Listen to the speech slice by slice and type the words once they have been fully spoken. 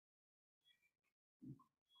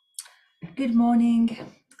Good morning,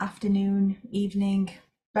 afternoon, evening,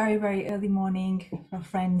 very, very early morning for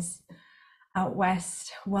friends out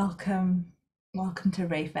west. Welcome, welcome to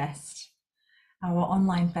RAYfest, our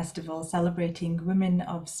online festival celebrating women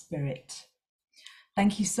of spirit.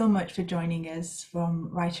 Thank you so much for joining us from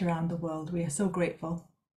right around the world. We are so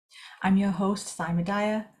grateful. I'm your host, Saima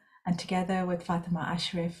Dyer, and together with Fatima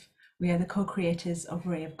Ashraf, we are the co-creators of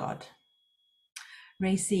Ray of God.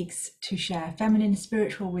 Ray seeks to share feminine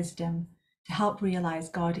spiritual wisdom to help realize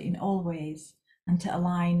God in all ways and to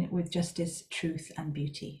align with justice, truth, and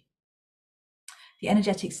beauty. The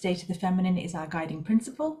energetic state of the feminine is our guiding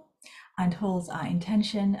principle and holds our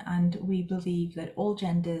intention, and we believe that all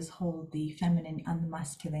genders hold the feminine and the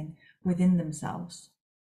masculine within themselves.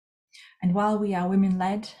 And while we are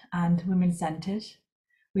women-led and women-centered,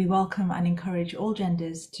 we welcome and encourage all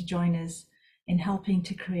genders to join us in helping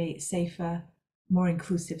to create safer, more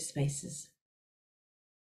inclusive spaces.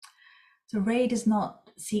 So Ray does not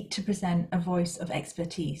seek to present a voice of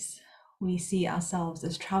expertise. We see ourselves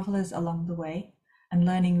as travelers along the way and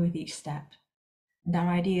learning with each step. And our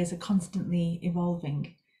ideas are constantly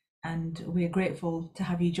evolving, and we are grateful to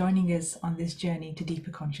have you joining us on this journey to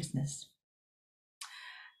deeper consciousness.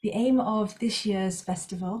 The aim of this year's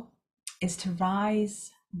festival is to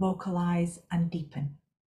rise, vocalize, and deepen.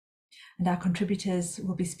 And our contributors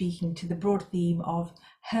will be speaking to the broad theme of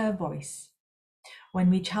her voice.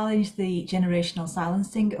 When we challenge the generational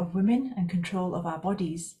silencing of women and control of our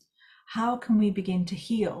bodies, how can we begin to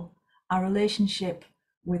heal our relationship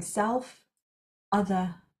with self,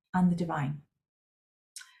 other, and the divine?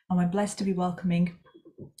 And we're blessed to be welcoming,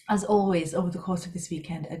 as always, over the course of this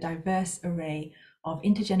weekend, a diverse array of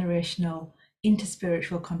intergenerational,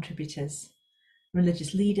 interspiritual contributors,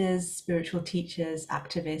 religious leaders, spiritual teachers,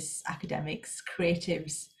 activists, academics,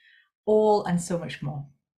 creatives, all and so much more.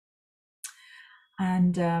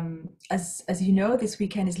 And as you know, this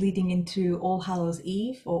weekend is leading into All Hallows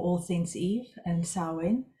Eve or All Saints Eve and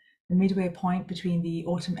Samhain, the midway point between the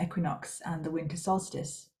autumn equinox and the winter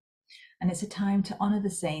solstice. And it's a time to honor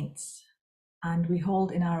the saints, and we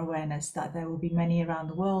hold in our awareness that there will be many around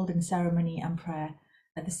the world in ceremony and prayer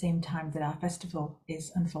at the same time that our festival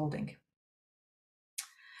is unfolding.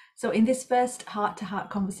 So in this first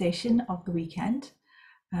heart-to-heart conversation of the weekend,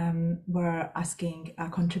 we're asking our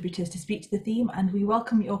contributors to speak to the theme, and we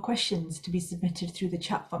welcome your questions to be submitted through the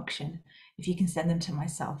chat function if you can send them to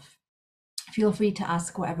myself. Feel free to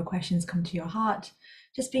ask whatever questions come to your heart,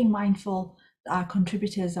 just being mindful that our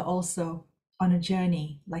contributors are also on a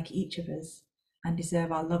journey like each of us and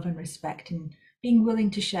deserve our love and respect in being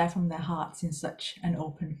willing to share from their hearts in such an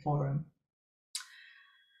open forum.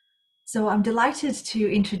 So I'm delighted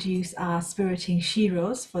to introduce our spiriting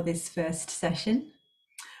sheroes for this first session.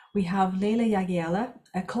 We have Leyla Jagiella,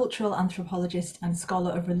 a cultural anthropologist and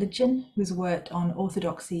scholar of religion who's worked on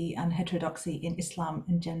orthodoxy and heterodoxy in Islam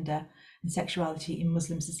and gender and sexuality in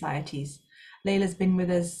Muslim societies. Leyla's been with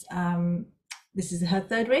us, this is her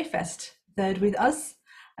third RAYfest, third with us,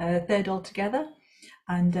 third altogether,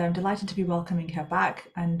 and I'm delighted to be welcoming her back,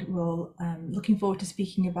 and we'll looking forward to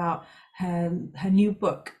speaking about her new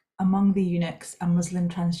book, Among the Eunuchs, a Muslim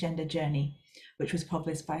Transgender Journey, which was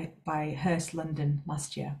published by Hurst, London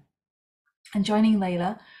last year. And joining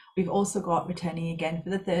Leyla, we've also got, returning again for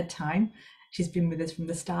the third time, she's been with us from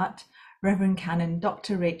the start, Reverend Canon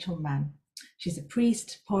Dr. Rachel Mann. She's a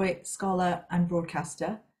priest, poet, scholar, and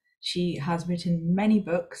broadcaster. She has written many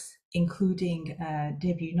books, including a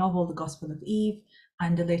debut novel, The Gospel of Eve,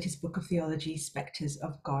 and the latest book of theology, Spectres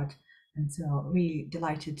of God. And so really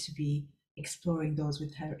delighted to be exploring those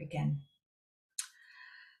with her again.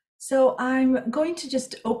 So I'm going to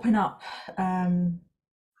just open up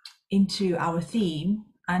into our theme,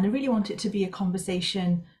 and I really want it to be a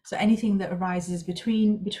conversation. So anything that arises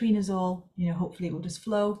between us all, hopefully it will just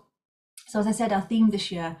flow. So as I said, our theme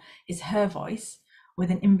this year is her voice,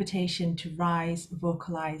 with an invitation to rise,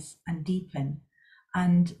 vocalize, and deepen.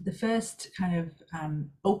 And the first kind of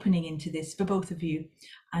opening into this for both of you,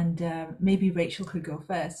 and maybe Rachel could go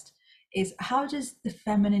first, is how does the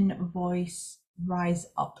feminine voice rise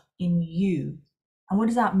up in you, and what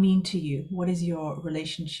does that mean to you? What is your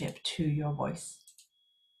relationship to your voice?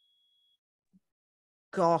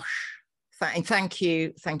 Gosh, thank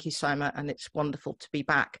you, Saima, and it's wonderful to be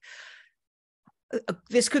back.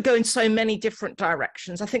 This could go in so many different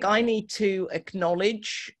directions. I think I need to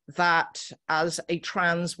acknowledge that as a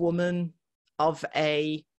trans woman of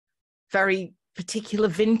a very particular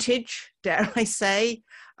vintage, dare I say,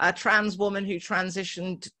 a trans woman who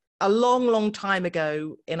transitioned a long, long time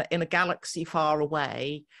ago in a galaxy far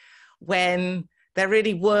away, when there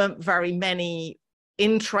really weren't very many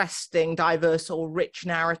interesting, diverse, or rich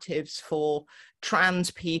narratives for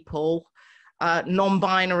trans people.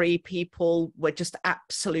 Non-binary people were just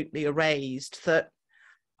absolutely erased. That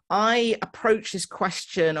I approach this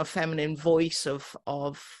question of feminine voice, of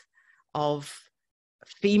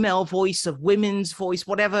female voice, of women's voice,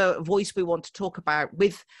 whatever voice we want to talk about,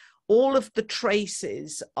 with all of the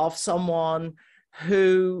traces of someone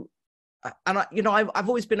who, and I've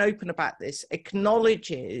always been open about this,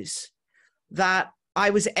 acknowledges that I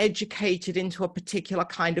was educated into a particular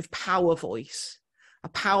kind of power voice, a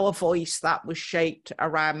power voice that was shaped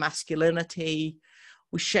around masculinity,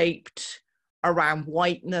 was shaped around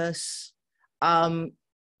whiteness,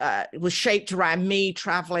 it was shaped around me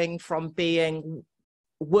traveling from being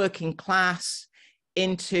working class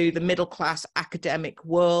into the middle class academic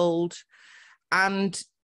world. And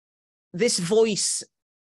this voice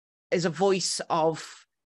is a voice of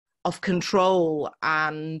control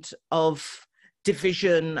and of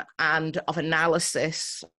division and of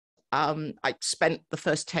analysis. I spent the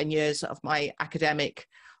first 10 years of my academic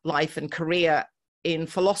life and career in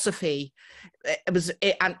philosophy. It was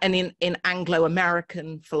in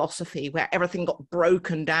Anglo-American philosophy, where everything got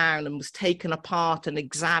broken down and was taken apart and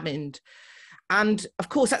examined. And of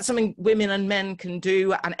course, that's something women and men can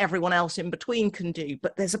do, and everyone else in between can do.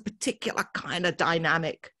 But there's a particular kind of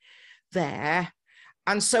dynamic there.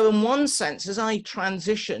 And so in one sense, as I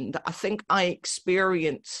transitioned, I think I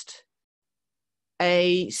experienced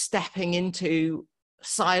a stepping into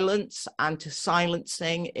silence and to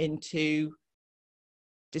silencing, into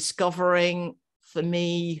discovering for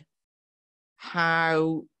me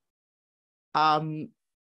how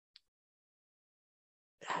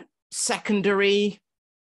secondary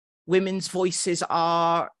women's voices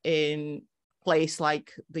are in a place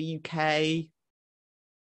like the UK,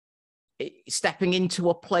 stepping into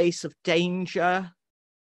a place of danger,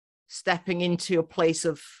 stepping into a place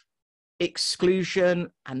of exclusion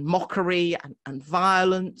and mockery and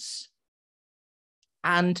violence.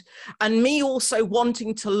 And me also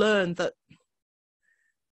wanting to learn that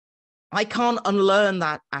I can't unlearn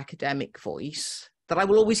that academic voice, that I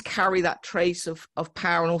will always carry that trace of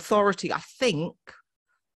power and authority, I think,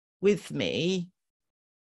 with me,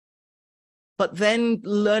 but then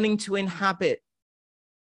learning to inhabit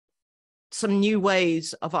some new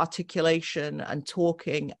ways of articulation and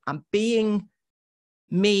talking and being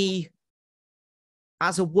me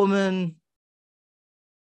as a woman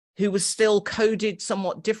who was still coded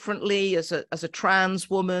somewhat differently as a trans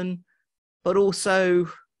woman, but also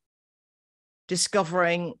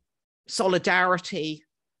discovering solidarity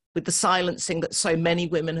with the silencing that so many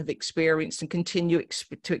women have experienced and continue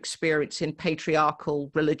to experience in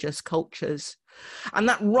patriarchal religious cultures. And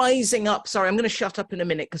that rising up, sorry, I'm going to shut up in a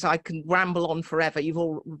minute because I can ramble on forever. You've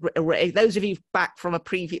all, those of you back from a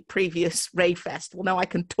previous RAYfest will know I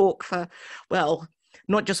can talk for, well,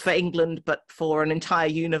 not just for England, but for an entire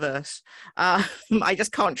universe. I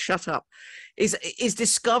just can't shut up. Is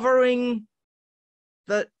discovering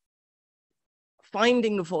that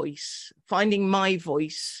finding a voice, finding my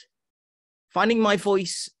voice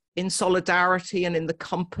in solidarity and in the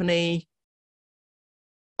company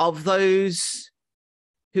of those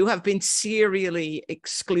who have been serially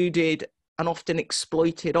excluded and often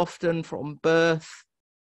exploited, often from birth,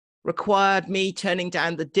 required me turning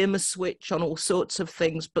down the dimmer switch on all sorts of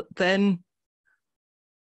things, but then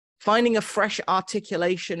finding a fresh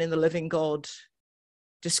articulation in the living God,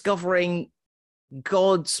 discovering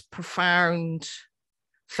God's profound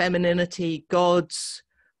femininity, God's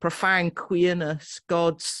profound queerness,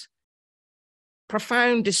 God's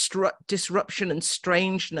profound disruption and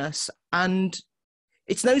strangeness. And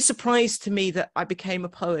it's no surprise to me that I became a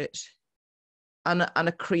poet and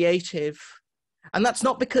a creative. And that's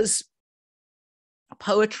not because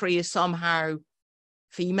poetry is somehow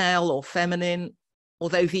female or feminine,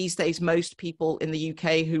 although these days most people in the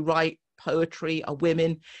UK who write poetry are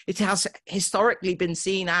women. It has historically been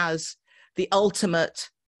seen as the ultimate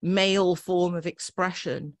male form of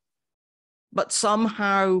expression. But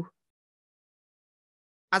somehow,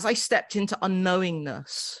 as I stepped into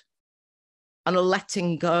unknowingness and a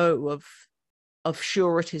letting go of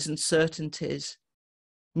sureties and certainties,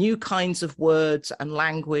 new kinds of words and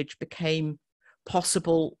language became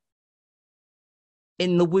possible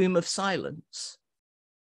in the womb of silence.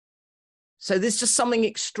 So there's just something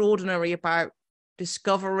extraordinary about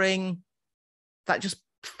discovering that just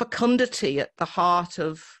fecundity at the heart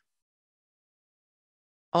of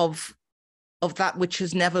that which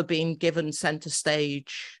has never been given center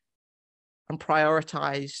stage and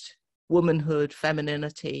prioritized: womanhood,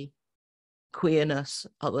 femininity, queerness,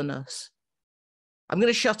 otherness. I'm going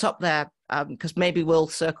to shut up there because maybe we'll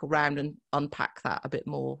circle round and unpack that a bit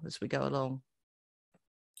more as we go along.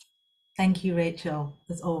 Thank you, Rachel.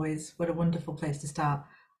 As always, what a wonderful place to start.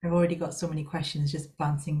 I've already got so many questions just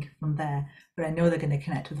bouncing from there, but I know they're going to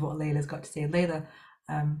connect with what Leyla's got to say. Leyla,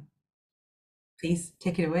 please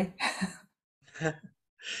take it away.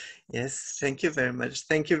 Yes, thank you very much.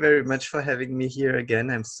 Thank you very much for having me here again.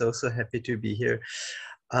 I'm so happy to be here.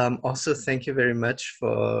 Also, thank you very much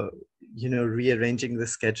for, rearranging the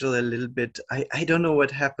schedule a little bit. I don't know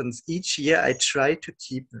what happens. Each year I try to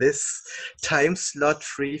keep this time slot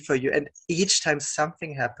free for you, and each time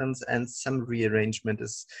something happens and some rearrangement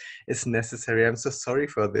is necessary. I'm so sorry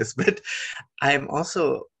for this, but I'm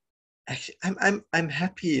also actually, I'm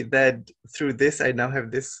happy that through this I now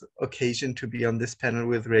have this occasion to be on this panel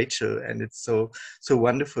with Rachel, and it's so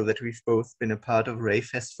wonderful that we've both been a part of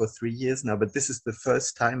RAYfest for 3 years now. But this is the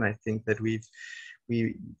first time I think that we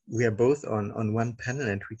are both on one panel,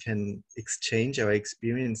 and we can exchange our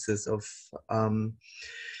experiences of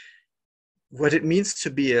what it means to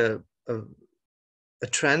be a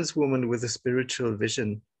trans woman with a spiritual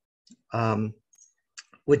vision,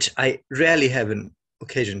 which I rarely have an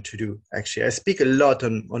occasion to do. Actually, I speak a lot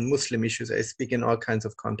on Muslim issues. I speak in all kinds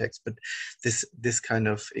of contexts, but this kind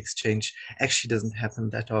of exchange actually doesn't happen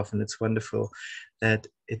that often. It's wonderful that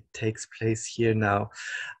it takes place here now.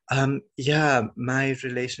 Yeah, my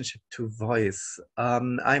relationship to voice.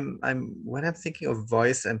 When I'm thinking of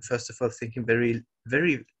voice, I'm first of all thinking very,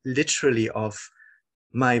 very literally of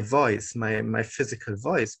my voice, my physical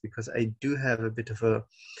voice, because I do have a bit of a,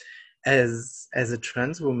 as a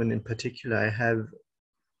trans woman in particular, I have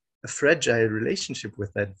a fragile relationship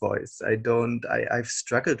with that voice. I've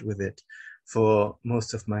struggled with it for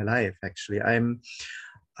most of my life, actually. I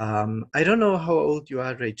don't know how old you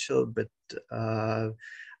are, Rachel, but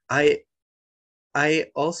I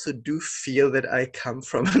also do feel that I come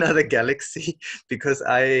from another galaxy, because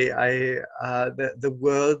the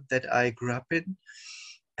world that I grew up in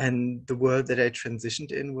and the world that I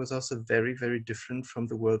transitioned in was also very, very different from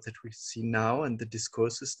the world that we see now and the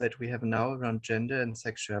discourses that we have now around gender and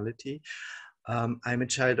sexuality. I'm a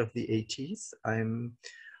child of the 80s.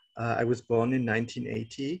 I was born in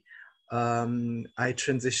 1980. I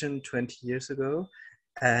transitioned 20 years ago,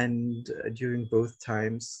 and during both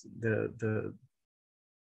times, I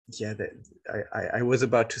was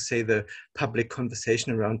about to say the public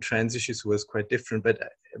conversation around trans issues was quite different, but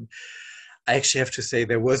I actually have to say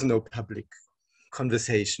there was no public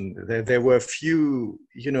conversation. There were a few,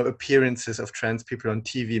 appearances of trans people on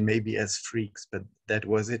TV, maybe as freaks, but that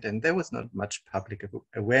was it. And there was not much public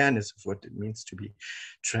awareness of what it means to be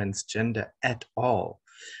transgender at all,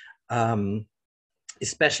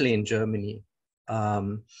 especially in Germany. I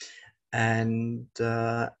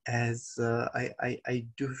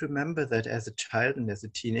do remember that as a child and as a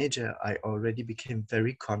teenager, I already became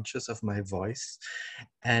very conscious of my voice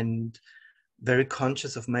and very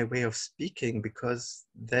conscious of my way of speaking, because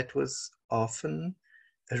that was often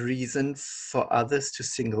a reason for others to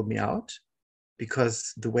single me out,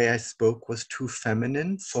 because the way I spoke was too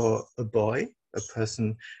feminine for a boy, a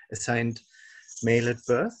person assigned male at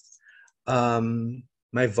birth.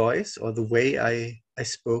 My voice or the way I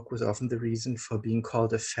spoke was often the reason for being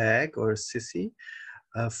called a fag or a sissy,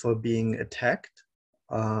 for being attacked.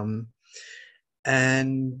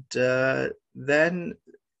 Then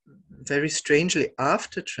very strangely,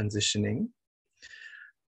 after transitioning,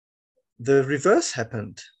 the reverse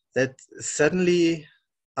happened, that suddenly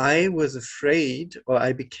I was afraid, or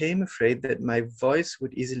I became afraid, that my voice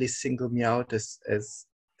would easily single me out as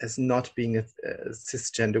not being a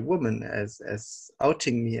cisgender woman, as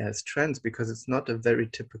outing me as trans, because it's not a very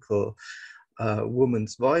typical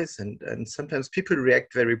woman's voice, and sometimes people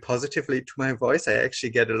react very positively to my voice. I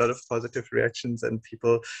actually get a lot of positive reactions, and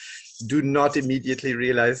people do not immediately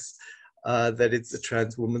realize that it's a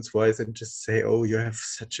trans woman's voice and just say, "Oh, you have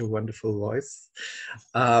such a wonderful voice."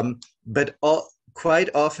 But quite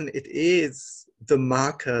often it is the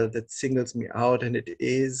marker that singles me out, and it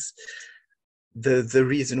is the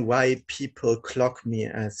reason why people clock me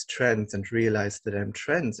as trans and realize that I'm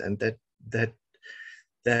trans, and that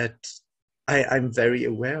I'm very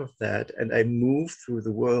aware of that, and I move through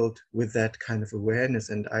the world with that kind of awareness.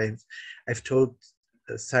 And I've told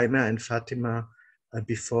Saima and Fatima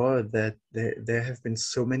before that there have been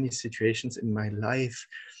so many situations in my life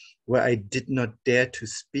where I did not dare to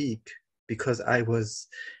speak, because I was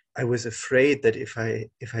afraid that if I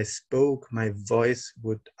spoke, my voice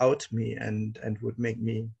would out me and would make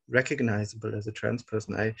me recognizable as a trans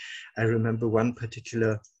person. I remember one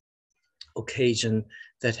particular occasion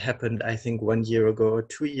that happened, I think 1 year ago or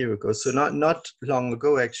 2 years ago. So not long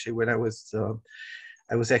ago, actually, when I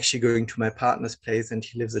I was actually going to my partner's place, and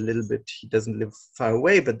he lives a little bit, he doesn't live far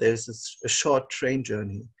away, but there's a short train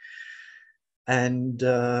journey. And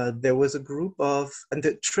there was a group of, and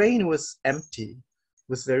the train was empty,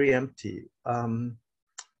 was very empty.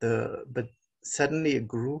 But suddenly a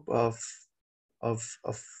group of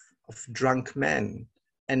drunk men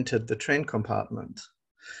entered the train compartment.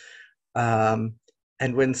 And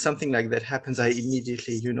when something like that happens, I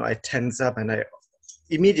immediately, I tense up, and I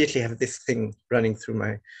immediately have this thing running through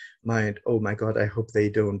my mind. Oh my God, I hope they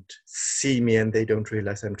don't see me and they don't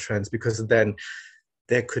realize I'm trans, because then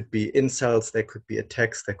there could be insults, there could be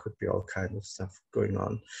attacks, there could be all kinds of stuff going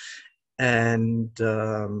on. And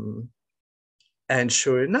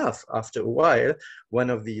sure enough, after a while, one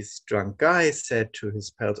of these drunk guys said to his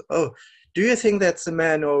pals, "Oh, do you think that's a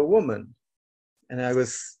man or a woman?" And I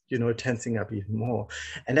was, tensing up even more.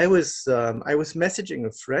 And I was messaging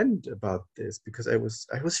a friend about this, because I was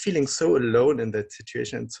feeling so alone in that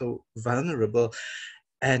situation and so vulnerable.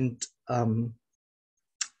 And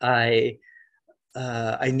I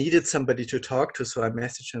needed somebody to talk to, so I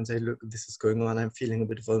messaged and said, "Look, this is going on. I'm feeling a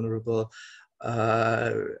bit vulnerable.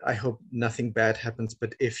 I hope nothing bad happens,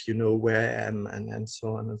 but if you know where I am," and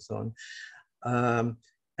so on and so on.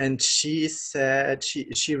 And she said,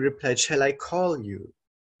 she replied, "Shall I call you?"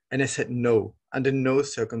 And I said, "No, under no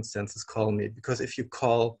circumstances call me, because if you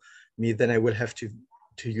call me, then I will have to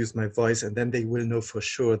use my voice, and then they will know for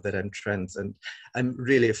sure that I'm trans, and I'm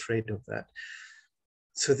really afraid of that."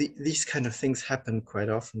 So these kind of things happen quite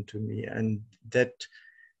often to me, and that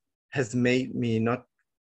has made me not,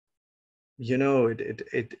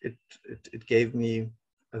 it gave me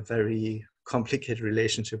a very complicated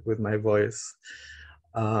relationship with my voice.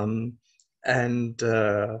 I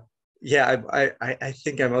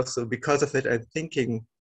think I'm also, because of it, I'm thinking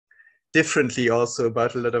differently also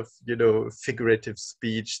about a lot of, figurative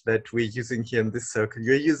speech that we're using here in this circle.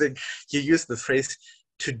 You use the phrase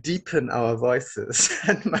 "to deepen our voices."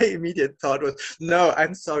 And my immediate thought was, no,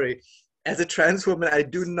 I'm sorry. As a trans woman, I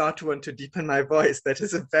do not want to deepen my voice. That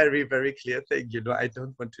is a very, very clear thing. I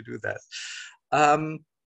don't want to do that.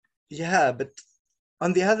 But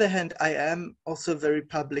on the other hand, I am also a very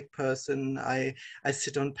public person. I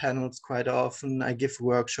sit on panels quite often. I give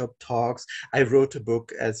workshop talks. I wrote a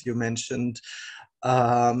book, as you mentioned.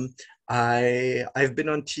 I've been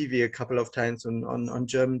on TV a couple of times, on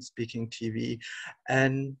German-speaking TV.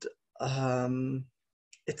 And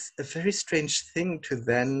it's a very strange thing to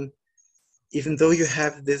then, even though you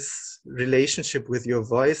have this relationship with your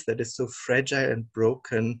voice that is so fragile and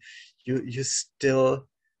broken, you still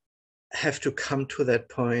have to come to that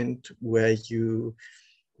point where you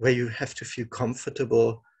have to feel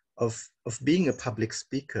comfortable of being a public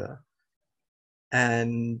speaker.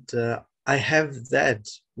 And I have that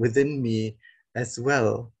within me as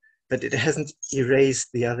well, but it hasn't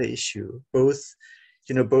erased the other issue. Both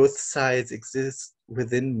sides exist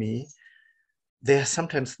within me. They are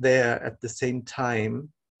sometimes there at the same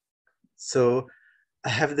time. So I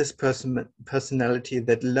have this personality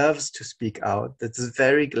that loves to speak out, that's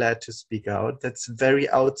very glad to speak out, that's very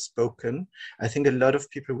outspoken. I think a lot of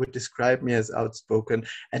people would describe me as outspoken.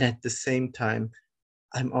 And at the same time,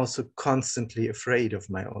 I'm also constantly afraid of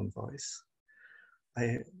my own voice.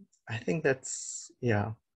 I think that's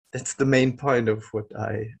the main point of what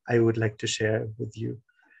I would like to share with you.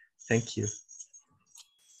 Thank you.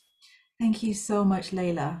 Thank you so much,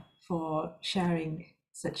 Leyla, for sharing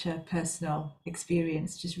such a personal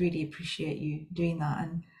experience. Just really appreciate you doing that.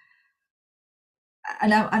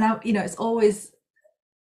 And I, it's always,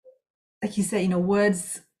 like you say,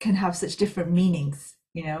 words can have such different meanings,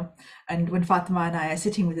 and when Fatima and I are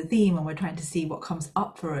sitting with a theme and we're trying to see what comes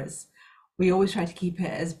up for us, we always try to keep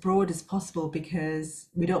it as broad as possible, because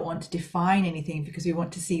we don't want to define anything, because we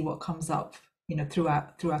want to see what comes up through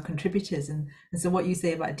our contributors. And so what you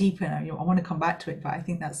say about deepen, I want to come back to it, but I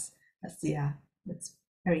think that's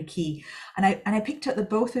very key. And I picked up that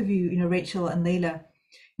both of you, Rachel and Leyla,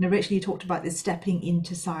 Rachel, you talked about this stepping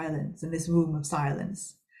into silence and this womb of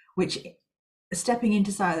silence, which stepping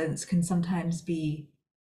into silence can sometimes be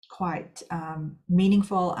quite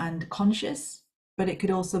meaningful and conscious, but it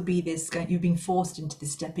could also be this, you've been forced into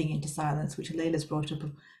this stepping into silence, which Leyla's brought up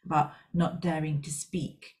about not daring to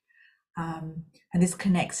speak. And this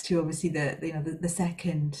connects to obviously the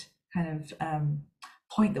second kind of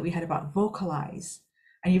point that we had about vocalize.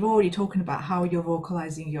 And you've already talking about how you're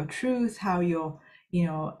vocalizing your truth, how you're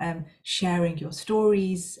sharing your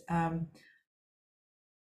stories.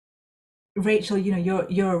 Rachel,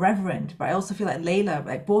 you're a reverend, but I also feel like Leyla,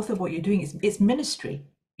 like both of what you're doing it's ministry,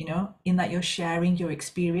 in that you're sharing your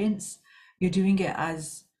experience. You're doing it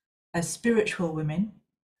as spiritual women,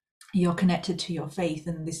 you're connected to your faith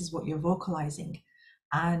and this is what you're vocalizing.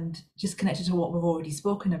 And just connected to what we've already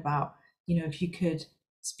spoken about, if you could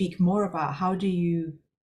speak more about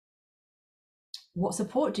what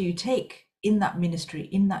support do you take in that ministry,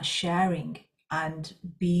 in that sharing and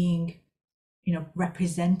being,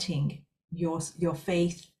 representing your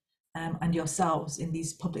faith and yourselves in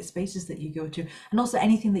these public spaces that you go to, and also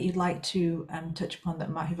anything that you'd like to touch upon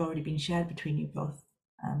that might have already been shared between you both.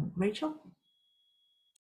 Rachel?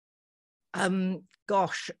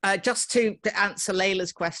 Just to answer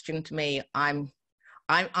Leyla's question to me, I'm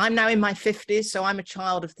now in my 50s, so I'm a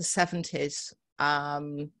child of the 70s,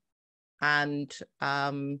 and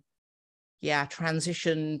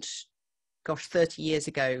transitioned, 30 years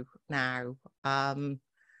ago now. I'm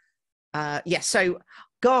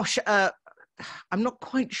not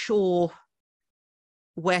quite sure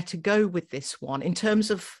where to go with this one in terms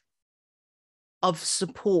of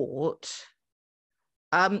support.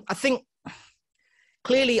 I think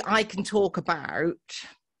clearly I can talk about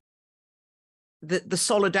the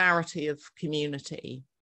solidarity of community,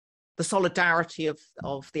 the solidarity of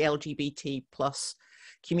the LGBT plus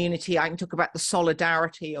community. I can talk about the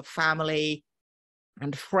solidarity of family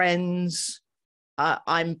and friends.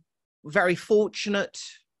 I'm very fortunate,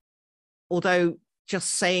 although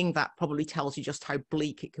just saying that probably tells you just how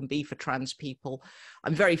bleak it can be for trans people.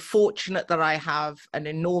 I'm very fortunate that I have an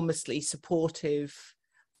enormously supportive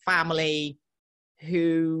family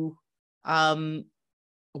who,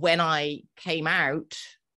 when I came out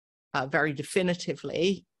very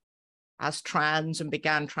definitively as trans and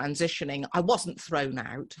began transitioning, I wasn't thrown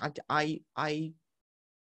out. I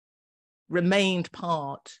remained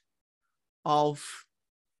part of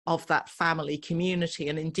that family community,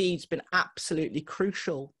 and indeed it's been absolutely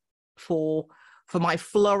crucial for my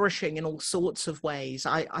flourishing in all sorts of ways.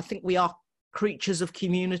 I think we are creatures of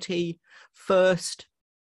community first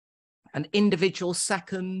and individual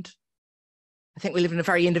second. I think we live in a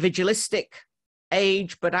very individualistic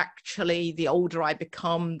age, but actually the older I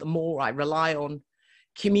become, the more I rely on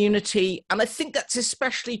community. And I think that's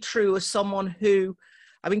especially true as someone who,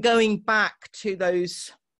 I've been going back to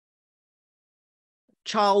those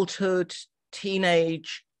childhood,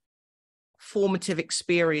 teenage, formative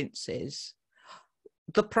experiences,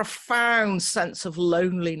 the profound sense of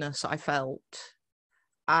loneliness I felt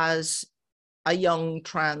as a young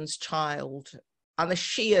trans child, and the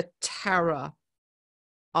sheer terror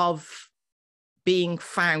of being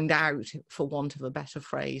found out, for want of a better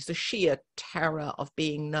phrase, the sheer terror of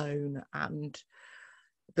being known, and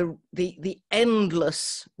the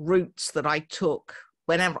endless routes that I took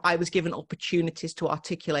whenever I was given opportunities to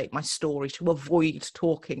articulate my story, to avoid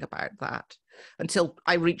talking about that, until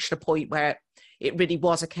I reached a point where it really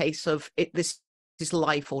was a case of this is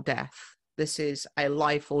life or death. This is a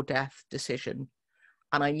life or death decision,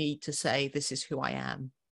 and I need to say this is who I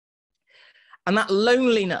am. And that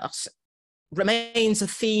loneliness remains a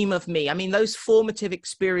theme of me. I mean, those formative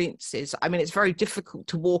experiences, I mean, it's very difficult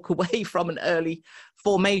to walk away from an early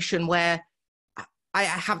formation where I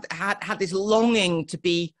have had this longing to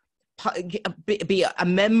be a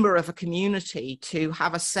member of a community, to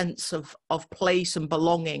have a sense of place and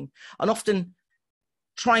belonging, and often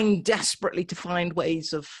trying desperately to find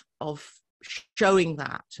ways of showing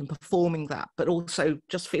that and performing that, but also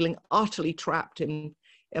just feeling utterly trapped in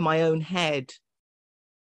my own head.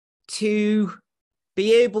 To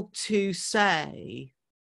be able to say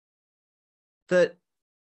that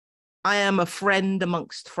I am a friend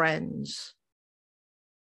amongst friends,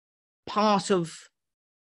 part of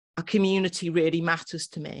a community, really matters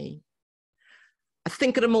to me. I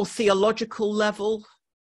think at a more theological level,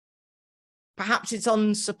 perhaps it's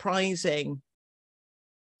unsurprising,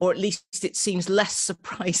 or at least it seems less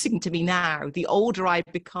surprising to me now, the older I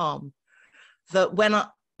become, that when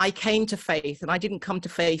I came to faith, and I didn't come to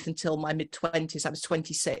faith until my mid-20s, I was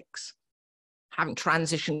 26, having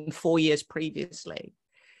transitioned 4 years previously.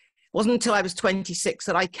 It wasn't until I was 26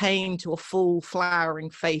 that I came to a full flowering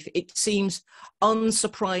faith. It seems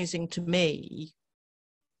unsurprising to me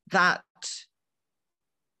that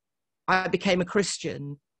I became a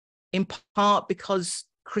Christian, in part because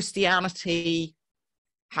Christianity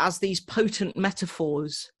has these potent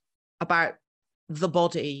metaphors about the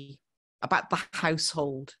body, about the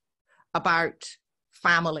household, about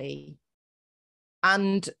family.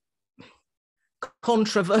 And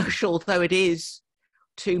controversial though it is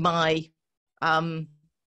to my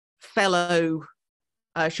fellow,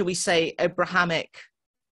 shall we say, Abrahamic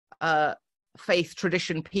faith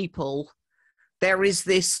tradition people, there is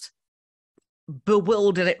this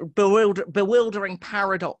bewildering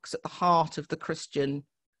paradox at the heart of the Christian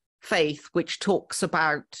faith, which talks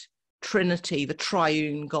about Trinity, the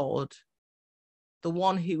triune God, the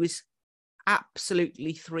one who is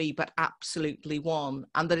absolutely three but absolutely one,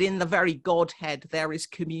 and that in the very Godhead there is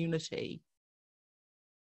community.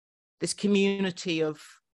 This community of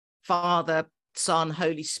Father, Son,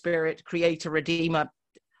 Holy Spirit, Creator, Redeemer,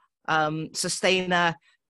 Sustainer,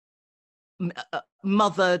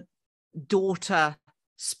 Mother, Daughter,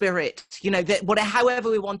 Spirit, you know, that whatever, however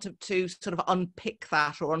we want to sort of unpick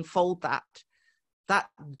that or unfold that, that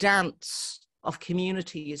dance of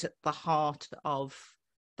community is at the heart of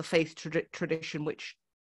the faith tradition, which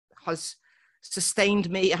has sustained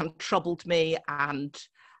me and troubled me, and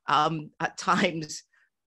at times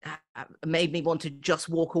made me want to just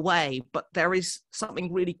walk away. But there is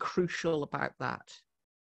something really crucial about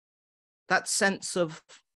that sense of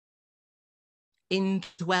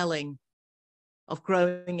indwelling, of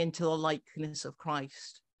growing into the likeness of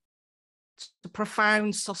Christ, the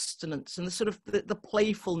profound sustenance and the sort of the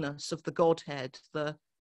playfulness of the Godhead, the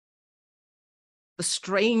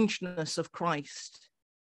strangeness of Christ,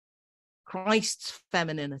 Christ's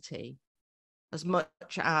femininity, as much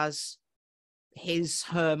as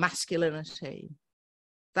her masculinity.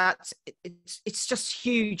 It's just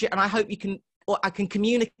huge, and I hope I can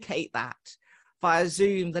communicate that via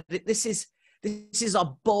Zoom, that this is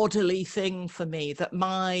a bodily thing for me, that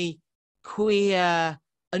my queer,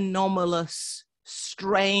 anomalous,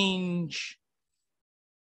 strange,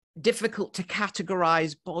 difficult to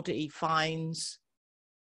categorize body finds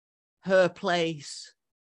her place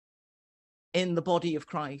in the body of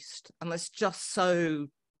Christ. And that's just so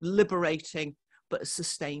liberating, but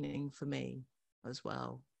sustaining for me as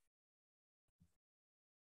well.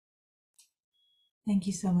 Thank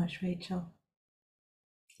you so much, Rachel.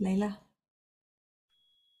 Leyla?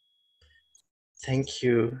 Thank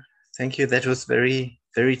you. Thank you. That was very,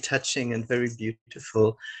 very touching and very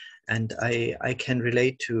beautiful. And I can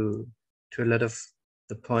relate to a lot of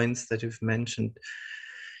the points that you've mentioned.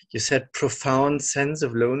 You said profound sense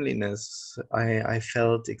of loneliness. I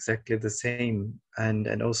felt exactly the same,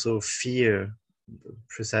 and also fear,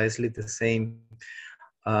 precisely the same.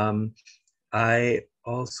 I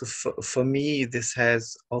also, for me, this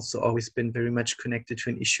has also always been very much connected to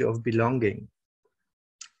an issue of belonging.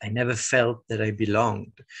 I never felt that I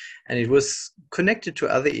belonged. And it was connected to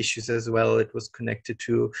other issues as well. It was connected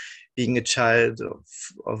to being a child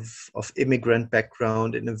of immigrant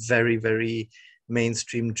background in a very, very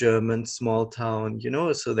mainstream German small town, you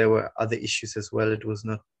know, so there were other issues as well. It was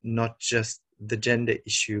not just the gender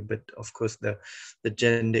issue, but of course the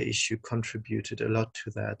gender issue contributed a lot to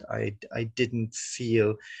that. I didn't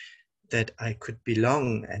feel that I could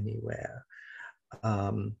belong anywhere.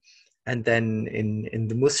 And then in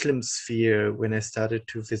the Muslim sphere, when I started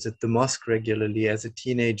to visit the mosque regularly as a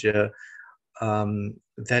teenager,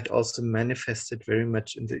 that also manifested very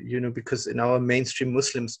much in the, you know, because in our mainstream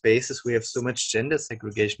Muslim spaces, we have so much gender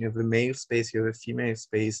segregation. You have a male space, you have a female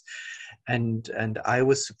space. And I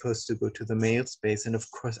was supposed to go to the male space. And of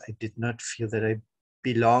course, I did not feel that I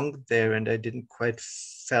belonged there. And I didn't quite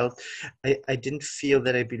I didn't feel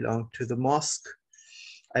that I belonged to the mosque.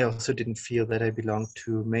 I also didn't feel that I belonged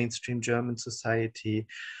to mainstream German society.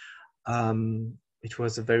 It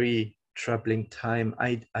was a very troubling time.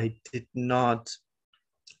 I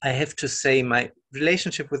have to say, my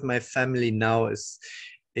relationship with my family now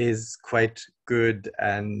is quite good,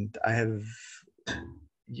 and I have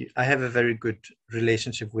a very good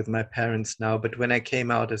relationship with my parents now. But when I came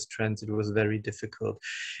out as trans, it was very difficult.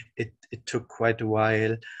 It took quite a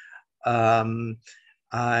while.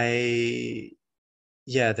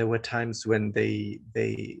 There were times when they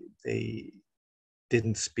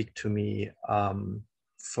didn't speak to me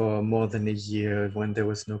for more than a year, when there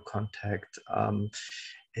was no contact.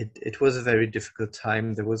 It was a very difficult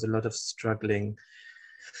time. There was a lot of struggling.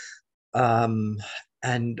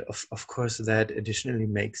 And of course, that additionally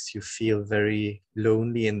makes you feel very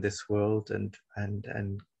lonely in this world, and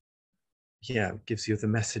gives you the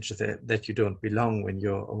message that you don't belong when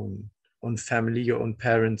your own family, your own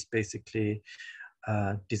parents basically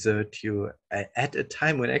desert you at a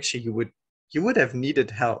time when actually you would have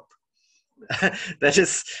needed help. that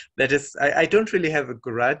is I don't really have a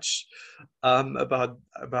grudge about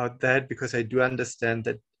that, because I do understand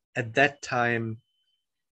that at that time,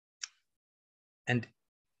 and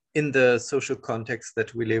in the social context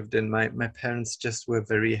that we lived in, my parents just were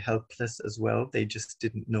very helpless as well. They just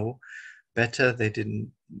didn't know better.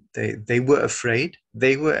 They were afraid.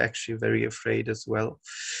 They were actually very afraid as well.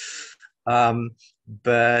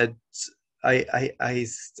 But I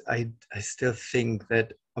still think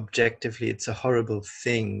that objectively it's a horrible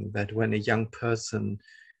thing that when a young person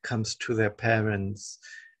comes to their parents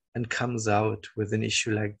and comes out with an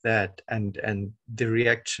issue like that, and the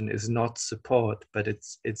reaction is not support, but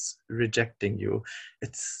it's rejecting you,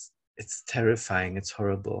 it's terrifying, it's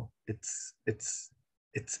horrible, it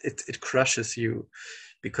crushes you,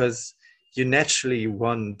 because you naturally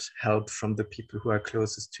want help from the people who are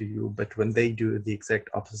closest to you, but when they do the exact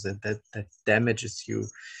opposite, that damages you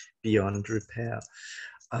beyond repair.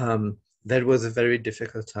 That was a very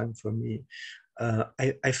difficult time for me.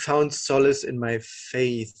 I found solace in my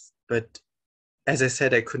faith, but as I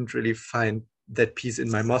said, I couldn't really find that peace in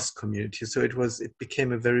my mosque community. So it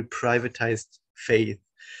became a very privatized faith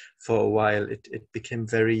for a while. It became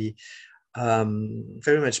very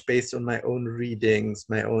much based on my own readings,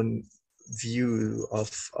 my own view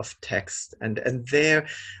of text, and there,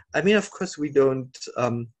 I mean, of course we don't,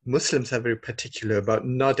 Muslims are very particular about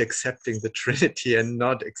not accepting the Trinity and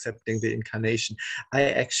not accepting the incarnation.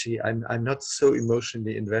 I'm not so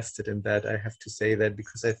emotionally invested in that, I have to say that,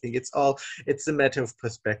 because I think it's a matter of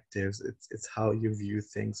perspectives, it's how you view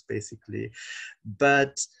things basically.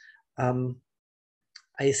 But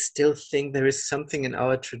I still think there is something in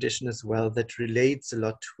our tradition as well that relates a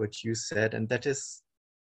lot to what you said, and that is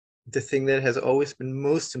the thing that has always been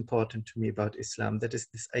most important to me about Islam, that is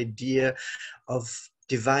this idea of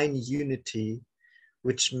divine unity,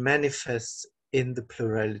 which manifests in the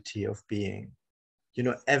plurality of being. You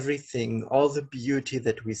know, everything, all the beauty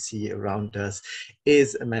that we see around us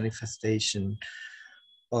is a manifestation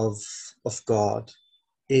of God,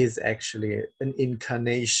 is actually an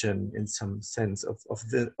incarnation in some sense of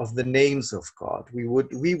the names of God.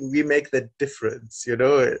 We make that difference, you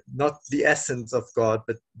know, not the essence of God,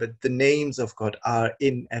 but the names of God are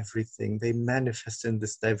in everything. They manifest in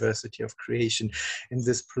this diversity of creation, in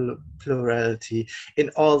this plurality, in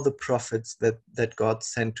all the prophets that God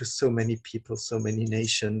sent to so many people, so many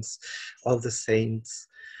nations, all the saints.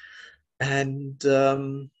 And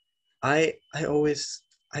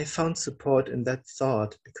I found support in that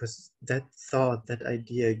thought, because that thought, that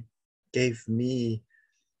idea gave me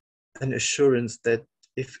an assurance that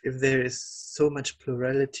if there is so much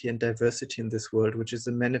plurality and diversity in this world, which is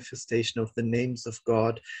a manifestation of the names of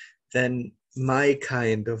God, then my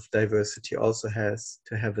kind of diversity also has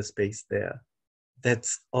to have a space there.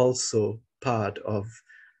 That's also part of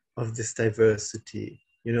this diversity.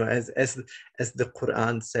 You know, as the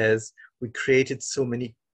Quran says, we created so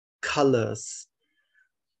many colors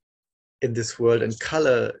in this world, and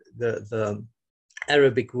color, the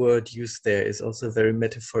Arabic word used there is also a very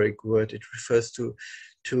metaphoric word. It refers to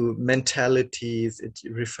mentalities. It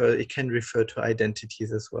can refer to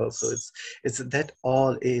identities as well. So it's that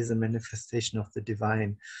all is a manifestation of the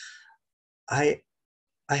divine. I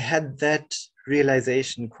had that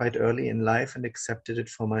realization quite early in life and accepted it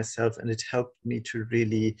for myself, and it helped me to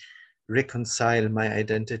really reconcile my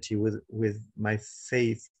identity with my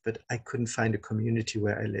faith. But I couldn't find a community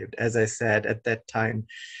where I lived. As I said, at that time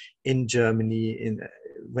in Germany,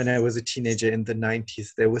 when I was a teenager in the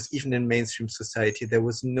 90s, there was, even in mainstream society, there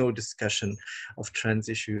was no discussion of trans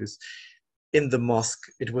issues. In the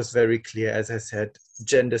mosque, it was very clear, as I said,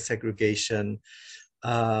 gender segregation.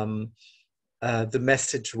 The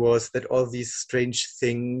message was that all these strange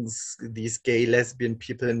things, these gay, lesbian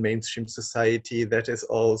people in mainstream society, that is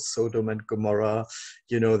all Sodom and Gomorrah.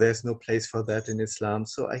 You know, there's no place for that in Islam.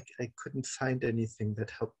 So I couldn't find anything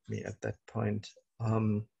that helped me at that point.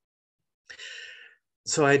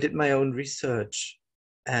 So I did my own research,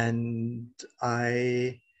 and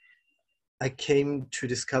I came to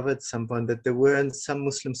discover at some point that there were in some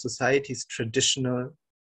Muslim societies traditional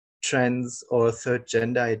trans or third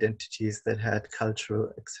gender identities that had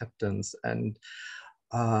cultural acceptance. And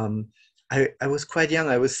I was quite young.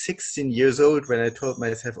 I was 16 years old when I told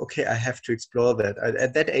myself, okay, I have to explore that.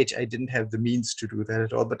 At that age, I didn't have the means to do that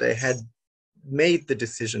at all, but I had made the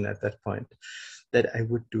decision at that point that I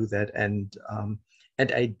would do that. And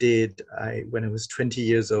I did. When I was 20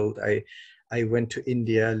 years old, I went to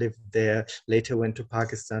India, lived there, later went to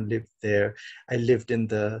Pakistan, lived there. I lived in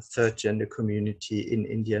the third gender community in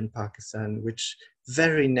India and Pakistan, which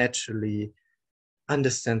very naturally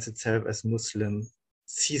understands itself as Muslim,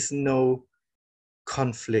 sees no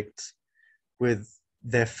conflict with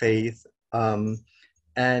their faith,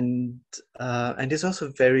 and is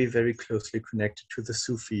also very, very closely connected to the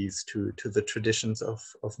Sufis, to the traditions of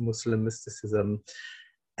Muslim mysticism.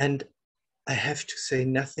 And I have to say,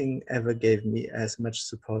 nothing ever gave me as much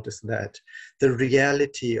support as that. The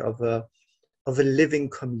reality of a living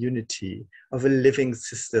community, of a living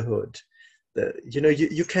sisterhood.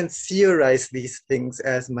 You can theorize these things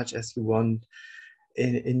as much as you want.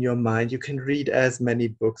 in your mind. You can read as many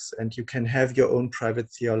books and you can have your own private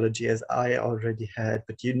theology as I already had,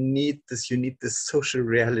 but you need this social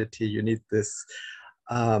reality, you need this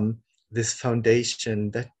this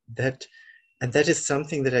foundation and that is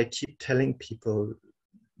something that I keep telling people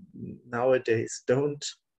nowadays.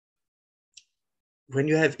 When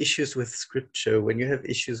you have issues with scripture, when you have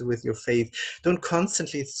issues with your faith, don't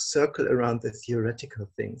constantly circle around the theoretical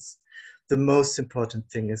things. The most important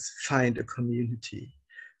thing is find a community,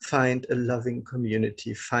 find a loving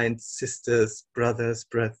community, find sisters, brothers,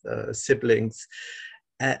 siblings,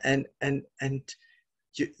 and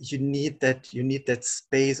you need that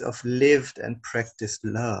space of lived and practiced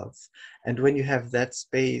love. And when you have that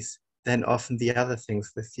space, then often the other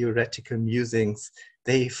things, the theoretical musings,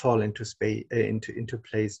 they fall into space, into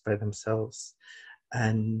place by themselves.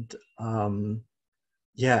 And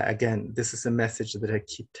yeah, again, this is a message that I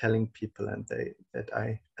keep telling people, and that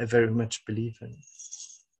I very much believe in.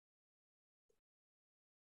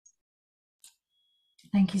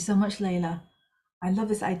 Thank you so much, Leyla. I love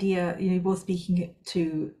this idea, you know, you're both speaking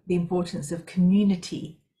to the importance of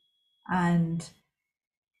community. And,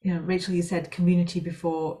 you know, Rachel, you said community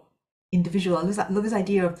before individual. I love this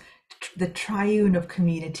idea of the triune of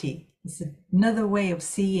community. It's another way of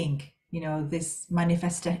seeing, you know, this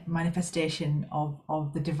manifestation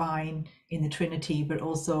of the divine in the Trinity, but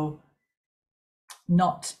also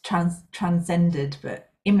not transcended, but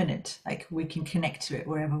immanent, like we can connect to it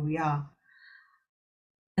wherever we are.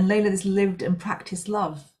 And Leyla, this lived and practiced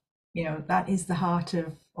love, you know, that is the heart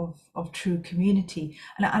of true community.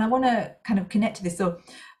 And I want to kind of connect to this. So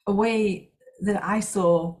a way that I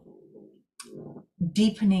saw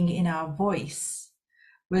deepening in our voice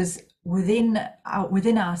was within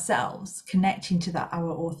ourselves, connecting to that, our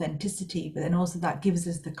authenticity, but then also that gives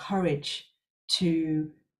us the courage to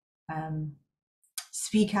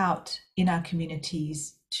speak out in our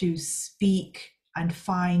communities, to speak and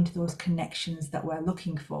find those connections that we're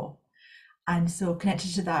looking for. And so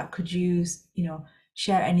connected to that, could you, you know,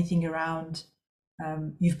 share anything around,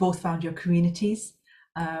 you've both found your communities,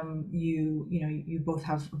 you both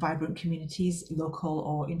have vibrant communities, local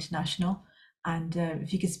or international, and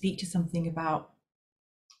if you could speak to something about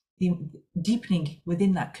the deepening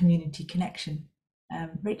within that community connection.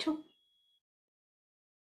 Rachel?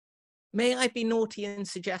 May I be naughty and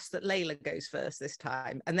suggest that Leyla goes first this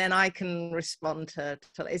time, and then I can respond to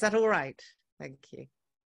is that all right? Thank you.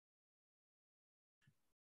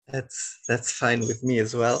 That's fine with me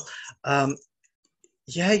as well.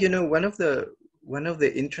 Yeah, you know, one of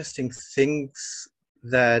the interesting things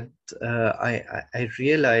that I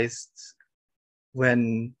realized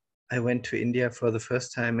when I went to India for the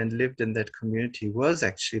first time and lived in that community was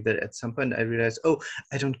actually that at some point I realized, oh,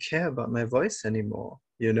 I don't care about my voice anymore,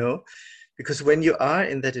 you know, because when you are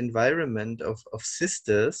in that environment of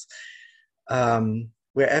sisters,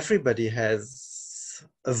 where everybody has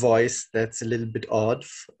a voice that's a little bit odd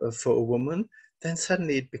for a woman, then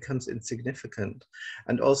suddenly it becomes insignificant.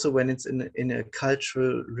 And also when it's in a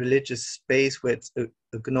cultural, religious space where it's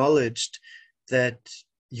acknowledged that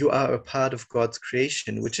you are a part of God's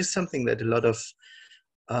creation, which is something that a lot of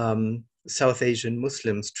South Asian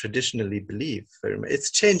Muslims traditionally believe very much.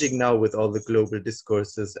 It's changing now with all the global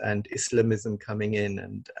discourses and Islamism coming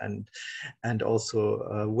in, and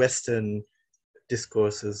also Western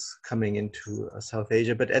discourses coming into South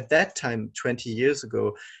Asia. But at that time, 20 years ago,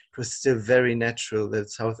 it was still very natural that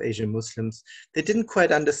South Asian Muslims, they didn't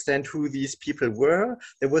quite understand who these people were.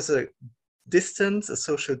 There was a distance, a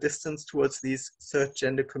social distance towards these third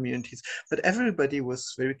gender communities, but everybody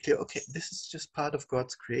was very clear, okay, this is just part of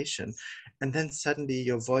God's creation. And then suddenly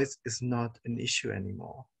your voice is not an issue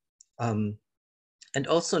anymore. And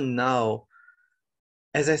also now,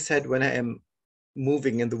 as I said, when I am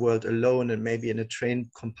moving in the world alone and maybe in a train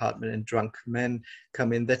compartment and drunk men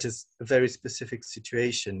come in, that is a very specific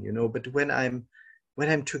situation, you know. But when I'm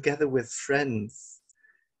together with friends,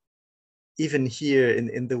 even here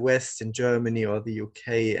in the West, in Germany or the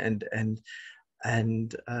UK, and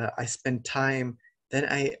I spend time, then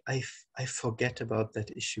I forget about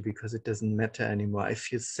that issue because it doesn't matter anymore. I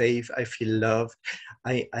feel safe, I feel loved,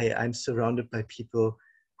 I'm surrounded by people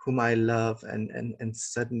whom I love, and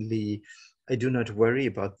suddenly I do not worry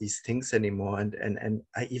about these things anymore. And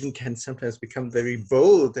I even can sometimes become very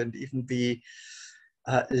bold and even be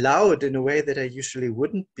loud in a way that I usually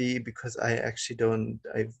wouldn't be, because I actually don't,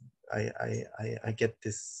 I get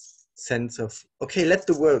this sense of, okay, let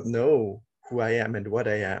the world know who I am and what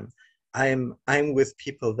I am. I'm with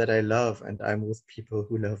people that I love, and I'm with people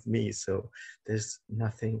who love me. So there's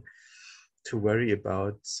nothing to worry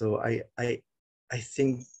about. So I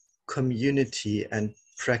think community and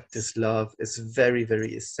practice love is very,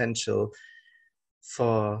 very essential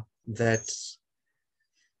for that,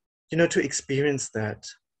 you know, to experience that,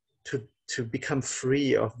 to become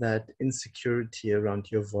free of that insecurity around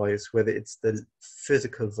your voice, whether it's the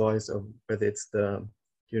physical voice or whether it's the,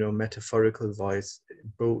 you know, metaphorical voice.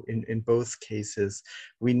 In both cases,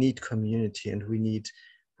 we need community, and we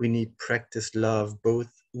need practice love. Both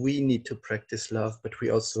we need to practice love, but we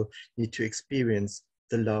also need to experience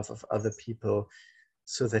the love of other people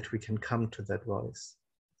so that we can come to that voice.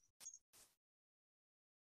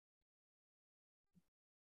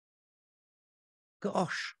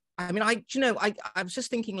 Gosh, I mean, I was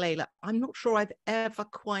just thinking, Leyla, I'm not sure I've ever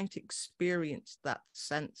quite experienced that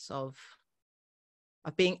sense of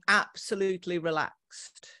being absolutely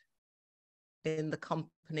relaxed in the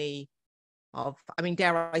company of, I mean,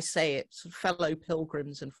 dare I say it, sort of fellow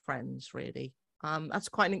pilgrims and friends, really. That's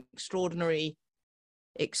quite an extraordinary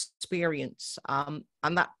experience. And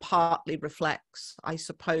that partly reflects, I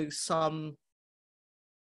suppose, some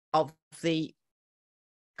of the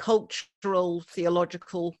cultural,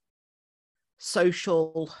 theological,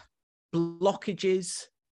 social blockages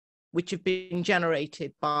which have been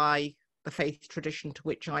generated by the faith tradition to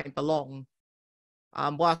which I belong.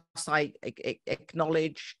 Whilst I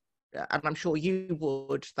acknowledge, and I'm sure you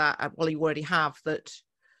would, that, well, you already have, that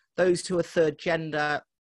those who are third gender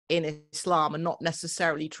in Islam are not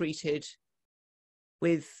necessarily treated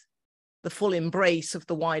with the full embrace of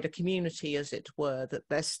the wider community, as it were, that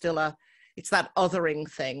there's still it's that othering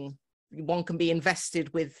thing. One can be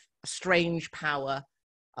invested with a strange power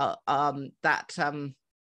that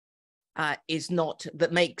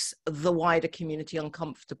makes the wider community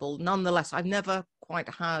uncomfortable. Nonetheless, I've never quite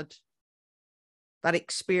had that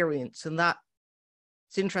experience, and that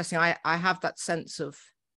it's interesting. I have that sense of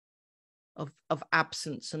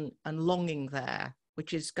absence and longing there,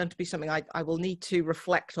 which is going to be something I will need to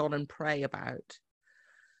reflect on and pray about.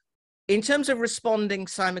 In terms of responding,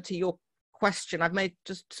 Simon, to your question, I've made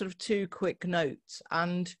just sort of two quick notes,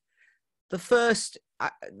 and the first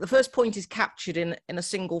point is captured in a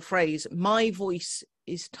single phrase. My voice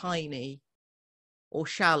is tiny or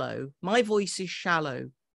shallow. My voice is shallow,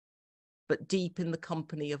 but deep in the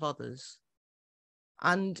company of others.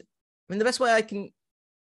 And I mean, the best way I can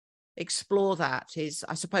explore that is,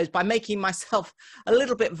 I suppose, by making myself a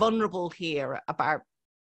little bit vulnerable here about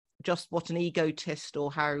just what an egotist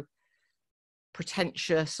or how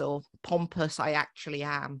pretentious or pompous I actually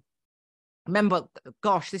am. Remember,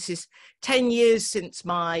 gosh, this is 10 years since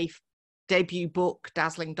my debut book,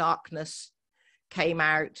 Dazzling Darkness, came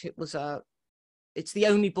out. It's the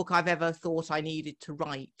only book I've ever thought I needed to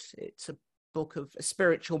write. It's a book of a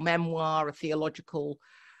spiritual memoir, a theological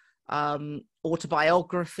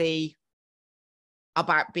autobiography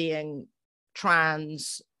about being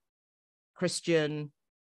trans, Christian,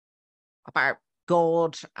 about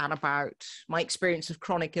God, and about my experience of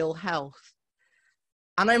chronic ill health.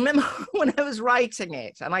 And I remember when I was writing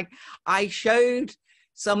it, and I showed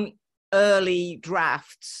some early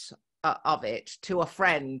drafts of it to a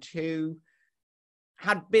friend who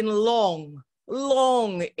had been long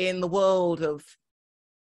in the world of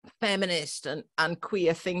feminist and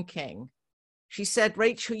queer thinking. She said,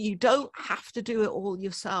 Rachel, you don't have to do it all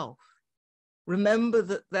yourself. Remember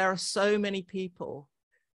that there are so many people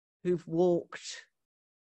who've walked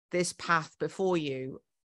this path before you.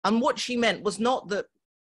 And what she meant was not that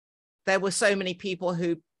there were so many people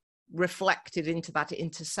who reflected into that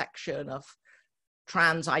intersection of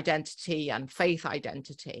trans identity and faith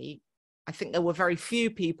identity. I think there were very few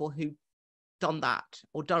people who done that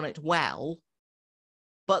or done it well,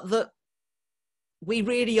 but that we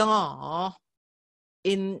really are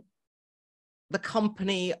in the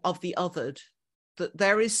company of the othered, that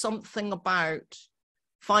there is something about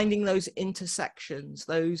finding those intersections,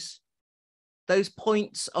 those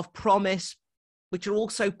points of promise, which are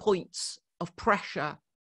also points of pressure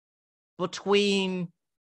between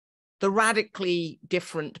the radically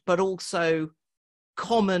different but also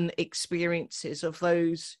common experiences of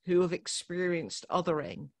those who have experienced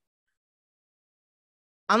othering.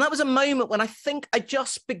 And that was a moment when I think I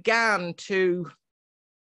just began to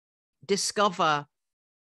discover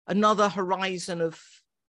another horizon of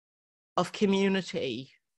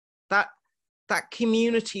community, that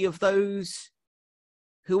community of those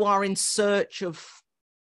who are in search of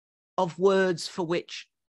words for which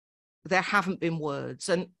there haven't been words.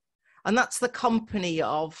 And that's the company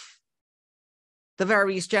of the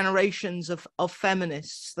various generations of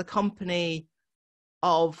feminists, the company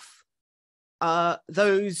of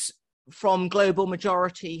those from global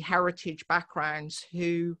majority heritage backgrounds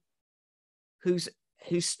whose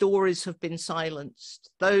whose stories have been silenced,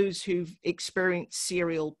 those who've experienced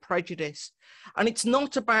serial prejudice. And it's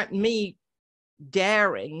not about me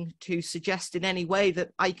daring to suggest in any way that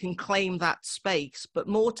I can claim that space, but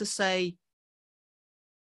more to say,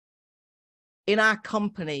 in our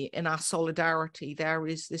company, in our solidarity, there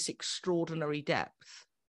is this extraordinary depth.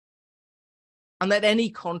 And that any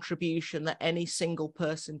contribution that any single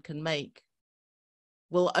person can make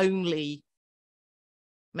will only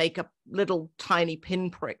make a little tiny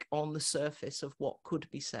pinprick on the surface of what could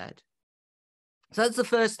be said. So that's the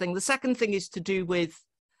first thing. The second thing is to do with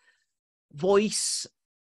voice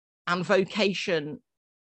and vocation.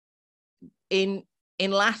 In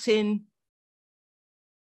Latin,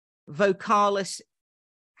 vocalis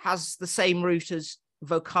has the same root as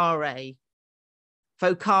vocare.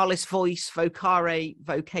 Vocalis, voice, vocare,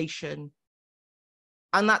 vocation.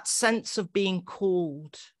 And that sense of being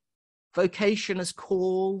called. Vocation as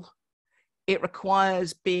call. It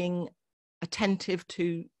requires being attentive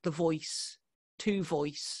to the voice, to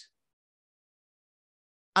voice.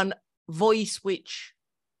 An voice which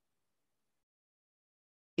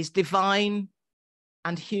is divine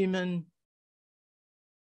and human,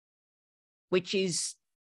 which is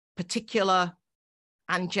particular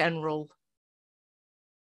and general,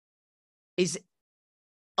 is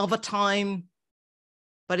of a time,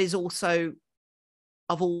 but is also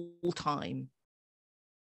of all time.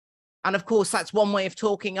 And of course, that's one way of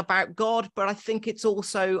talking about God, but I think it's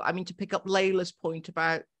also, I mean, to pick up Leyla's point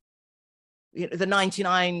about, you know, the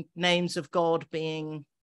 99 names of God being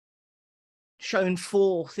shown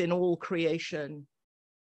forth in all creation,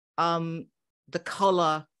 the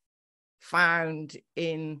color found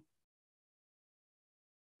in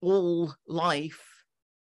all life,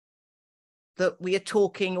 that we are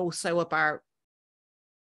talking also about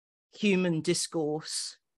human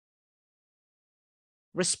discourse,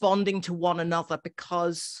 responding to one another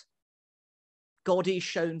because God is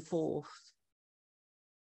shown forth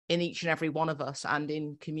in each and every one of us and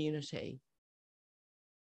in community.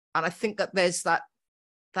 And I think that there's that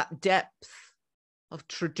depth of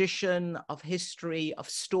tradition, of history, of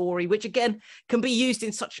story, which again can be used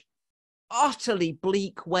in such utterly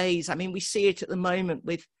bleak ways. I mean, we see it at the moment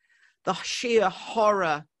with the sheer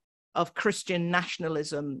horror of Christian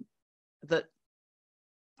nationalism that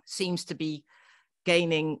seems to be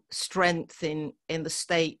gaining strength in the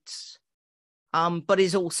States, but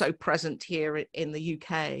is also present here in the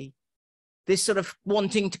UK. This sort of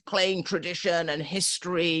wanting to claim tradition and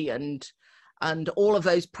history and all of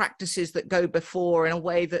those practices that go before in a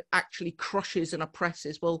way that actually crushes and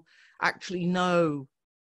oppresses. Well, actually, no.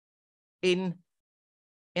 In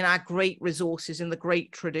our great resources, in the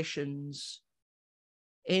great traditions,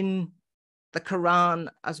 in the Quran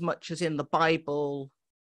as much as in the Bible,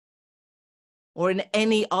 or in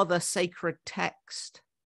any other sacred text,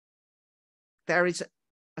 there is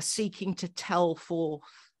a seeking to tell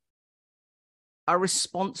forth a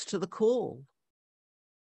response to the call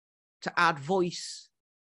to add voice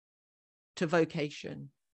to vocation.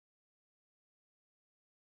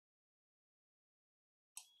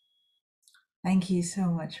 Thank you so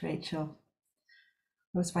much, Rachel.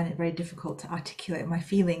 I always find it very difficult to articulate my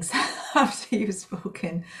feelings after you've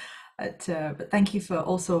spoken, but thank you for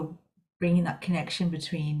also bringing that connection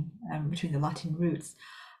between the Latin roots.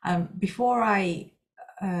 Before I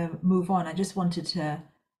move on, I just wanted to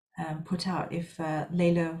put out, if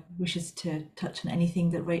Leyla wishes to touch on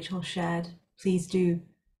anything that Rachel shared, please do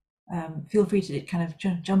feel free to kind of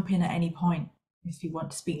jump in at any point if you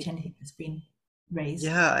want to speak to anything that's been raised.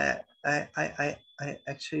 Yeah, I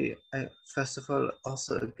actually, first of all,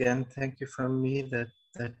 also again, thank you from me.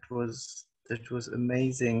 That was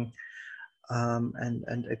amazing,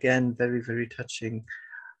 and again, very, very touching.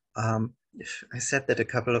 I said that a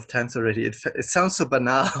couple of times already. It sounds so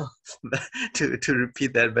banal to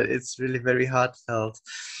repeat that, but it's really very heartfelt.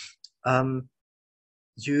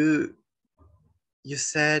 You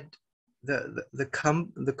said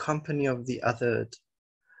the company of the othered.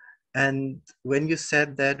 And when you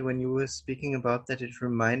said that, when you were speaking about that, it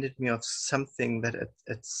reminded me of something that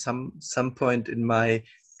at some point in my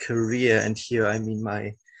career, and here I mean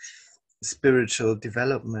my spiritual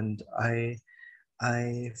development, I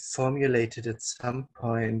formulated at some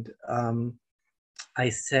point. I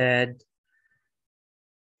said,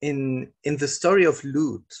 in the story of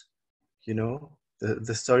Lut, you know,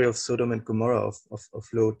 the story of Sodom and Gomorrah of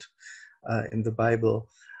Lot in the Bible.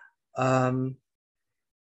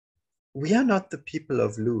 We are not the people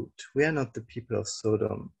of Lut. We are not the people of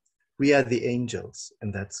Sodom. We are the angels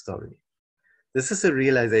in that story. This is a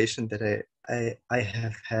realization that I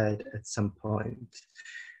have had at some point.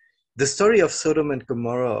 the story of Sodom and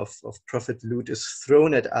Gomorrah of Prophet Lut is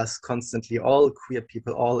thrown at us constantly. All queer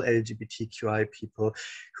people, all LGBTQI people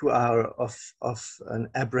who are of an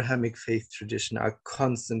Abrahamic faith tradition are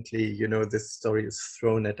constantly, you know, this story is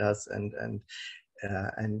thrown at us,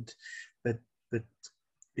 but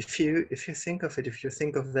if you think of it, if you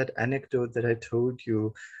think of that anecdote that I told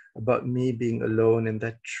you about me being alone in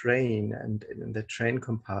that train and in the train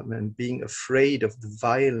compartment, being afraid of the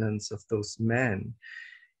violence of those men,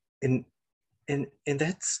 in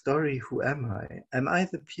that story, who am I? Am I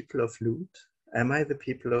the people of Lut? Am I the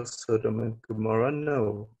people of Sodom and Gomorrah?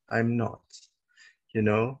 No, I'm not. You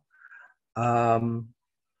know,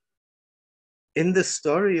 in the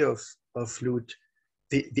story of Lut,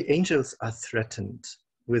 the angels are threatened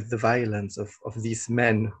with the violence of these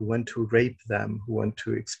men who want to rape them, who want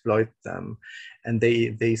to exploit them, and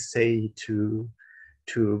they say to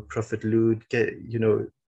Prophet Lut, you know,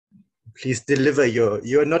 please deliver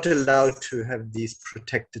you're not allowed to have these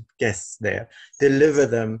protected guests there. Deliver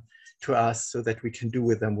them to us so that we can do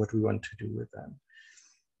with them what we want to do with them.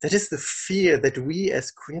 That is the fear that we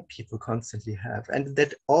as queer people constantly have, and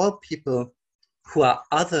that all people who are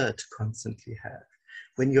othered constantly have.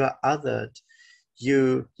 When you are othered,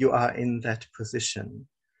 you are in that position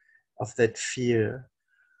of that fear.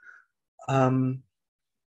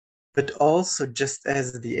 But also, just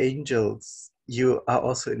as the angels, you are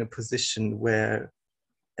also in a position where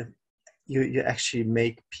you actually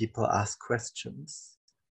make people ask questions.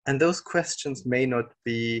 And those questions may not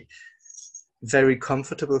be very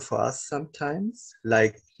comfortable for us sometimes.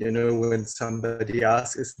 Like, you know, when somebody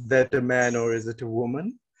asks, is that a man or is it a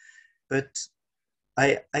woman? But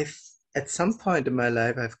I've at some point in my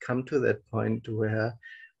life, I've come to that point where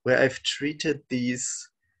I've treated these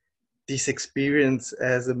experience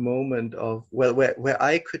as a moment of, well, where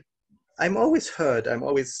I'm always hurt. I'm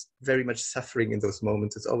always very much suffering in those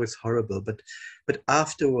moments. It's always horrible. But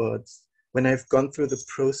afterwards, when I've gone through the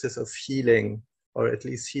process of healing, or at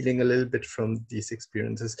least healing a little bit from these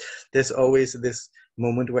experiences, there's always this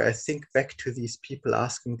moment where I think back to these people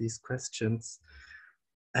asking these questions.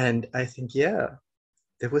 And I think, yeah,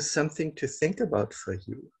 there was something to think about for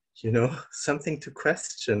you. You know, something to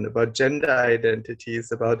question about gender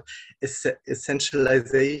identities, about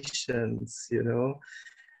essentializations, you know.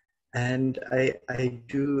 And I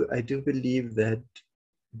do believe that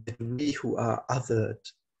we who are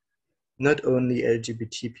othered, not only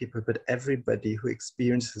LGBT people, but everybody who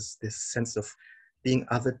experiences this sense of being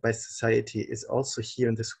othered by society is also here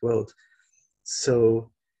in this world. So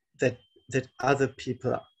that other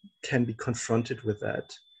people can be confronted with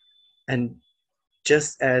that. And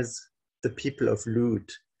just as the people of Lut,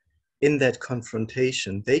 in that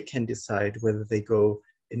confrontation, they can decide whether they go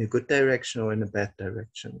in a good direction or in a bad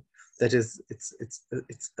direction. That is, it's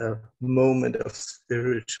a moment of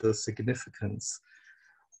spiritual significance.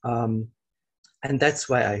 And that's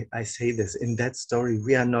why I say this. In that story,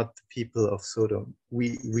 we are not the people of Sodom.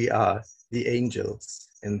 We are the angels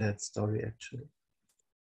in that story, actually.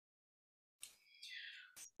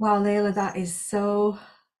 Wow, Leyla, that is so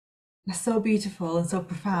beautiful and so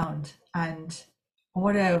profound, and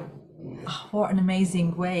what an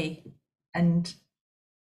amazing way, and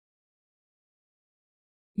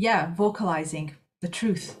yeah, vocalizing the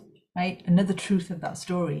truth, right? Another truth of that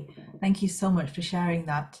story. Thank you so much for sharing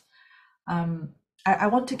that. I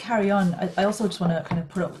want to carry on. I also just want to kind of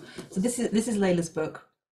put up, so this is Leyla's book.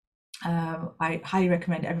 I highly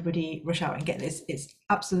recommend everybody rush out and get this. It's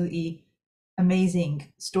absolutely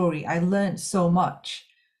amazing story. I learned so much.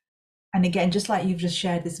 And again, just like you've just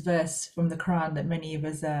shared this verse from the Quran that many of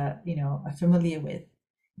us are familiar with,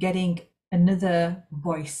 getting another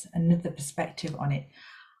voice, another perspective on it.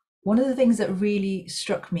 One of the things that really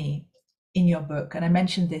struck me in your book, and I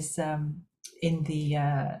mentioned this in the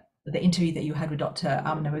interview that you had with Dr.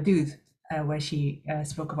 Amna Wadud, where she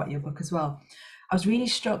spoke about your book as well. I was really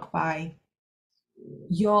struck by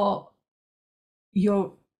your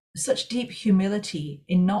such deep humility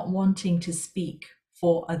in not wanting to speak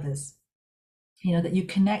for others. You know, that you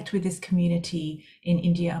connect with this community in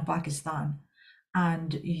India and Pakistan,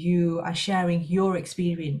 and you are sharing your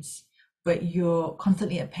experience, but you're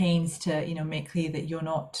constantly at pains to, make clear that you're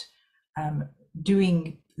not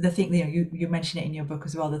doing the thing, you mention it in your book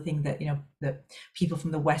as well, the thing that, that people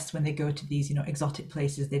from the West, when they go to these, exotic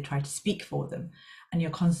places, they try to speak for them. And you're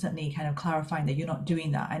constantly kind of clarifying that you're not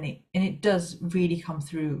doing that. And it does really come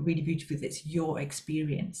through really beautifully. It's your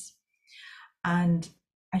experience. And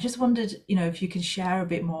I just wondered, if you could share a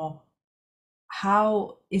bit more,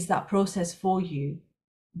 how is that process for you,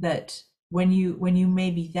 that when you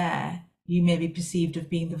may be there, you may be perceived of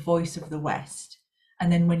being the voice of the West,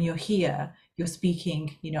 and then when you're here, you're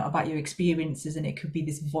speaking, you know, about your experiences, and it could be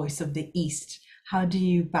this voice of the East. How do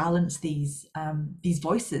you balance these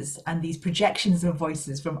voices and these projections of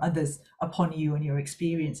voices from others upon you and your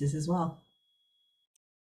experiences as well?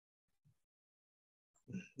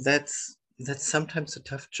 That's sometimes a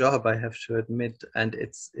tough job, I have to admit, and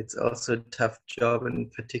it's also a tough job in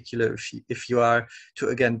particular if you are, to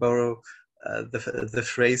again borrow the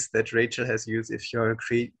phrase that Rachel has used, if you're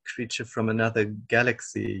a creature from another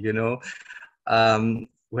galaxy, you know.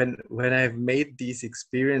 When I've made these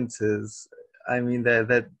experiences, I mean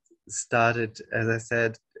that started, as I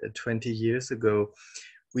said, 20 years ago.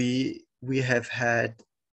 We have had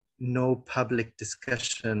no public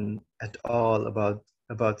discussion at all about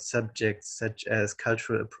subjects such as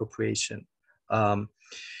cultural appropriation. The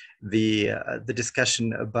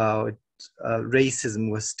discussion about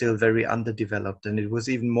racism was still very underdeveloped, and it was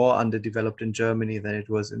even more underdeveloped in Germany than it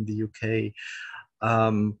was in the UK.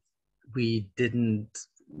 We didn't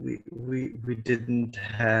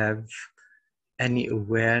have any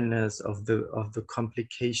awareness of the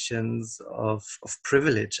complications of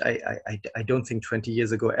privilege. I don't think 20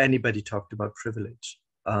 years ago anybody talked about privilege,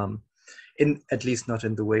 at least not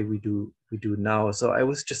in the way we do now. So I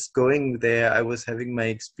was just going there, I was having my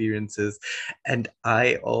experiences, and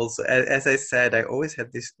I also, as I said, I always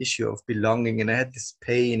had this issue of belonging, and I had this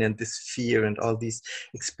pain and this fear and all these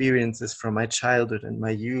experiences from my childhood and my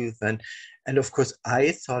youth, and of course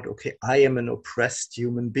I thought, okay, I am an oppressed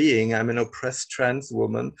human being, I'm an oppressed trans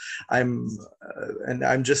woman, and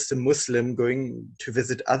I'm just a Muslim going to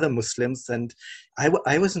visit other Muslims, and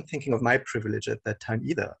I wasn't thinking of my privilege at that time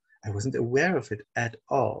either. I wasn't aware of it at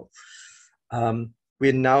all.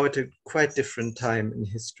 We're now at a quite different time in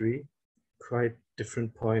history, quite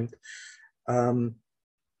different point. I'm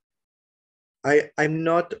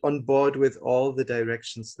not on board with all the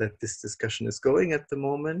directions that this discussion is going at the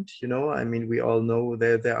moment. You know, I mean, we all know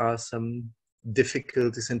there are some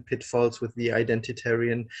difficulties and pitfalls with the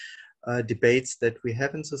identitarian debates that we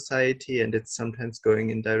have in society, and it's sometimes going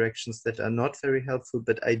in directions that are not very helpful.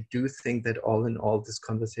 But I do think that all in all, this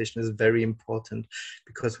conversation is very important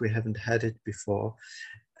because we haven't had it before,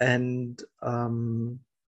 and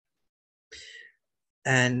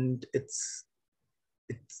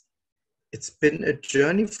it's been a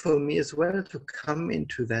journey for me as well to come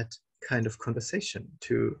into that kind of conversation,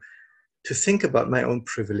 to think about my own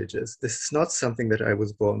privileges. This is not something that I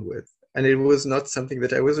was born with. And it was not something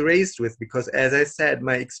that I was raised with, because, as I said,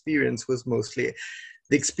 my experience was mostly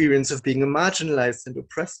the experience of being a marginalized and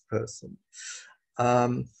oppressed person.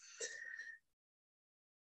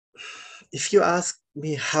 If you ask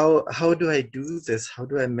me how do I do this, how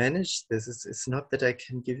do I manage this, it's not that I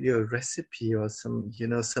can give you a recipe or some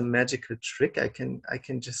magical trick. I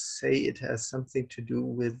can just say it has something to do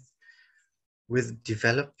with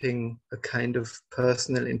developing a kind of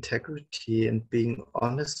personal integrity and being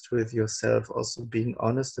honest with yourself, also being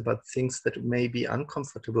honest about things that may be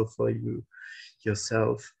uncomfortable for you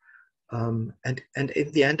yourself. And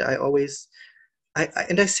in the end, I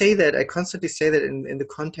say that, I constantly say that in the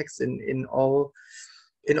context, in all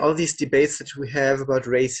these debates that we have about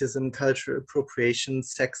racism, cultural appropriation,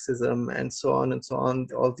 sexism, and so on,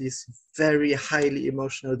 all these very highly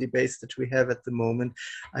emotional debates that we have at the moment,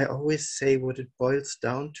 I always say what it boils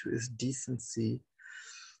down to is decency,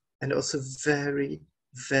 and also very,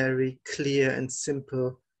 very clear and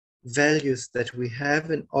simple values that we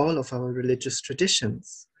have in all of our religious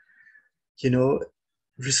traditions. You know,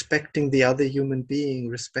 respecting the other human being,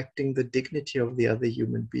 respecting the dignity of the other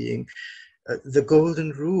human being, the golden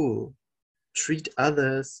rule, treat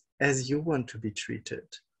others as you want to be treated.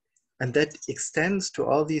 And that extends to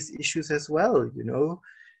all these issues as well, you know,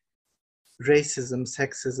 racism,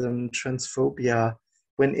 sexism, transphobia.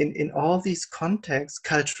 When in all these contexts,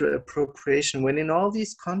 cultural appropriation, when in all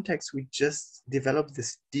these contexts we just develop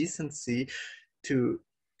this decency to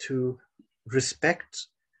respect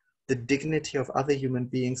the dignity of other human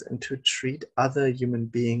beings and to treat other human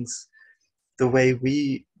beings the way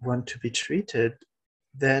we want to be treated,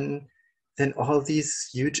 then all these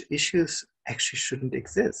huge issues actually shouldn't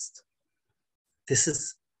exist. This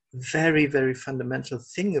is very, very fundamental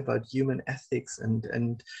thing about human ethics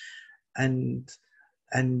and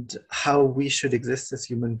how we should exist as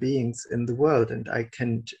human beings in the world. And I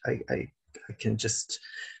can just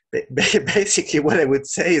basically what I would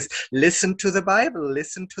say is listen to the Bible,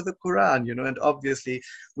 listen to the Quran, you know, and obviously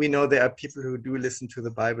we know there are people who do listen to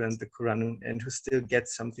the Bible and the Quran and who still get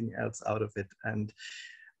something else out of it. And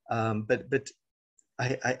but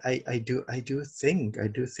I do think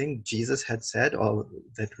Jesus had said all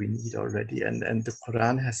that we need already, and the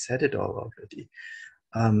Quran has said it all already.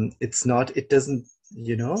 It doesn't,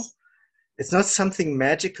 you know, It's not something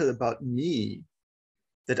magical about me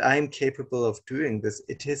that I'm capable of doing this.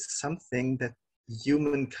 It is something that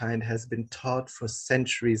humankind has been taught for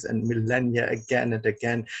centuries and millennia again and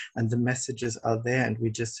again, and the messages are there, and we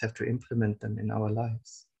just have to implement them in our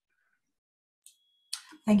lives.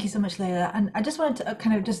 Thank you so much, Leyla. And I just wanted to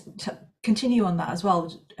kind of just continue on that as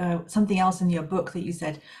well. Something else in your book that you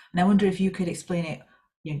said, and I wonder if you could explain it.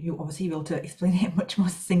 You obviously will to explain it much more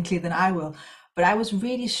succinctly than I will. But I was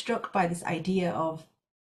really struck by this idea of,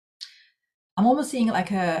 I'm almost seeing it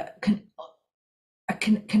like a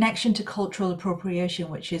connection to cultural appropriation,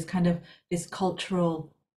 which is kind of this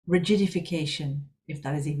cultural rigidification, if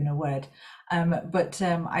that is even a word. But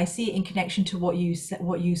I see it in connection to what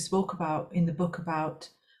you spoke about in the book about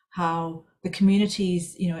how the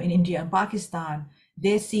communities, in India and Pakistan,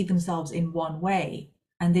 they see themselves in one way,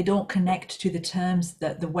 and they don't connect to the terms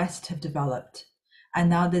that the West have developed. And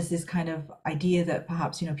now there's this kind of idea that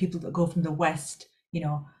perhaps, people that go from the West,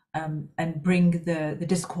 and bring the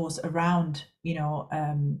discourse around,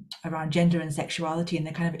 around gender and sexuality, and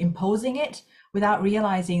they're kind of imposing it without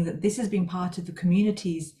realizing that this has been part of the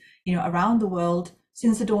communities, around the world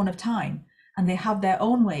since the dawn of time, and they have their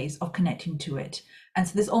own ways of connecting to it. And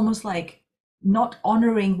so there's almost like not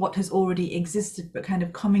honoring what has already existed, but kind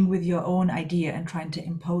of coming with your own idea and trying to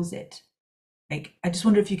impose it. Like, I just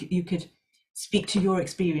wonder if you could speak to your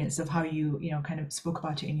experience of how you kind of spoke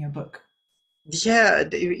about it in your book. Yeah,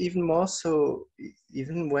 even more so,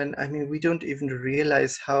 even when, we don't even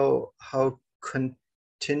realize how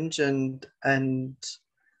contingent and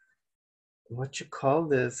what you call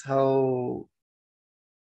this, how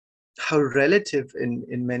relative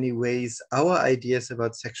in many ways our ideas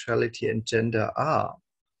about sexuality and gender are,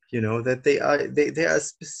 that they are a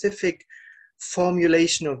specific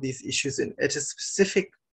formulation of these issues at a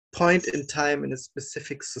specific point in time in a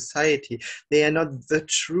specific society. They are not the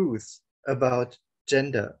truth about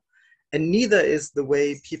gender, and neither is the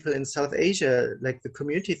way people in South Asia, like the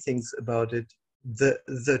community, thinks about it,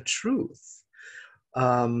 the truth.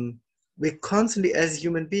 We constantly, as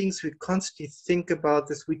human beings, we constantly think about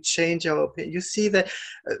this. We change our opinion. You see that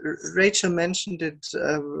Rachel mentioned it,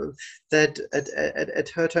 that at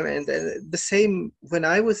her time, and the same when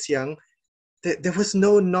I was young. There was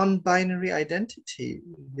no non-binary identity,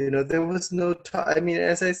 there was no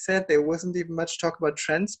as I said, there wasn't even much talk about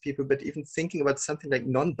trans people, but even thinking about something like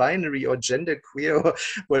non-binary or genderqueer or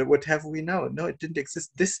well, what have we now? No, it didn't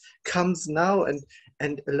exist. This comes now,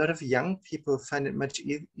 and a lot of young people find it much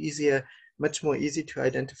more easy to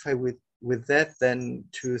identify with that than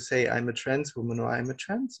to say I'm a trans woman or I'm a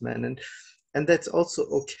trans man, and that's also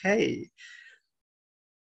okay.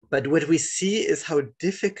 But what we see is how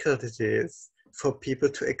difficult it is for people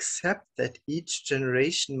to accept that each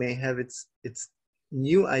generation may have its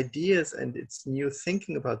new ideas and its new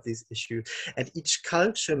thinking about these issues, and each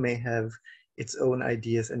culture may have its own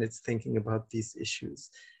ideas and its thinking about these issues.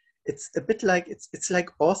 It's a bit like it's like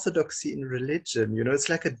orthodoxy in religion, it's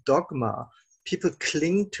like a dogma. People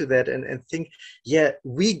cling to that and think, yeah,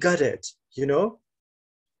 we got it,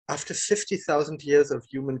 After 50,000 years of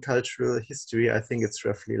human cultural history, I think it's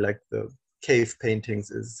roughly like the cave paintings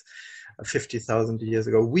is 50,000 years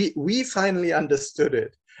ago. We finally understood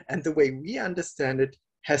it. And the way we understand it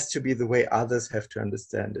has to be the way others have to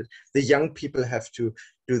understand it. The young people have to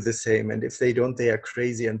do the same. And if they don't, they are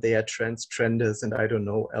crazy and they are transgenders and I don't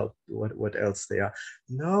know what else they are.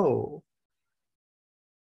 No,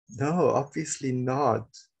 obviously not.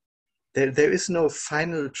 There is no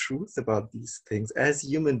final truth about these things. As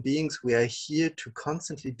human beings, we are here to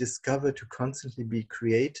constantly discover, to constantly be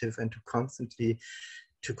creative, and to constantly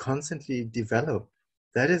develop.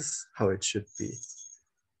 That is how it should be.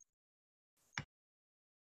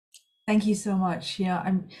 Thank you so much.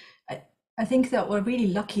 I think that we're really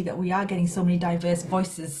lucky that we are getting so many diverse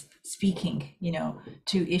voices speaking,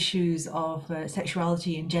 to issues of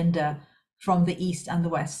sexuality and gender from the East and the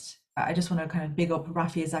West. I just want to kind of big up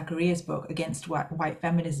Rafia Zachariah's book, Against White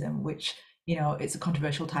Feminism, which, it's a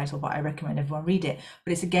controversial title, but I recommend everyone read it.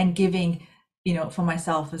 But it's again giving, for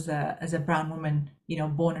myself as a brown woman,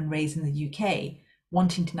 born and raised in the UK,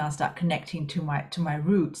 wanting to now start connecting to my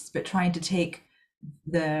roots, but trying to take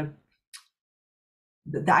the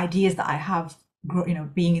ideas that I have,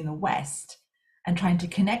 being in the West, and trying to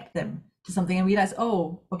connect them to something and realize,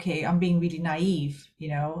 oh, okay, I'm being really naive,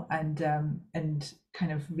 and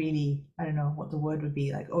kind of really, I don't know what the word would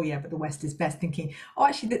be, like, oh yeah, but the West is best, thinking, oh,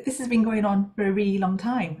 actually, this has been going on for a really long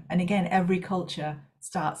time. And again, every culture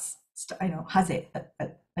has it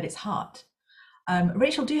at its heart.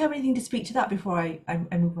 Rachel, do you have anything to speak to that before I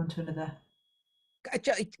move on to another?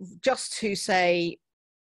 Just to say,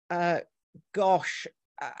 gosh,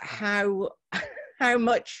 how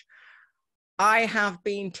much I have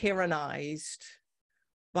been tyrannized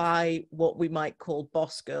by what we might call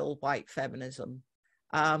boss girl white feminism.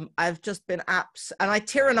 I've just been and I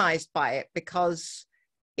tyrannized by it because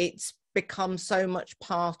it's become so much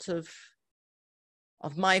part of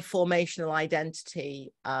my formational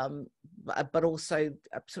identity, but also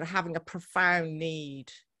sort of having a profound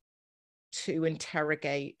need to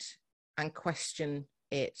interrogate and question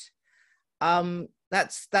it.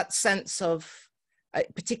 That's that sense of,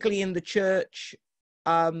 particularly in the church,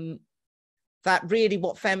 that really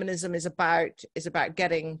what feminism is about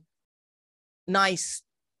getting nice,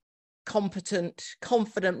 competent,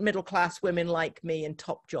 confident middle-class women like me in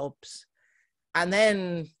top jobs, and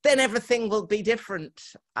then everything will be different.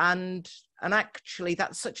 And actually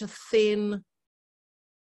that's such a thin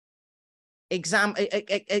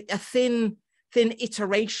a thin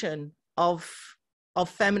iteration of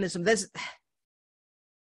feminism.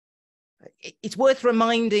 It's worth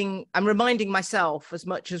reminding myself, as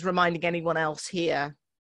much as reminding anyone else here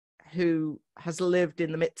who has lived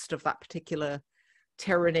in the midst of that particular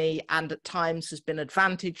tyranny and at times has been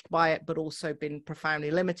advantaged by it, but also been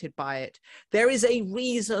profoundly limited by it. There is a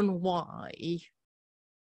reason why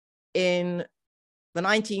in the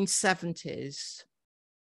 1970s,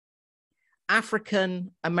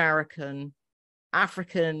 African American,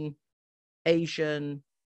 African Asian,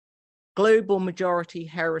 global majority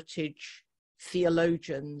heritage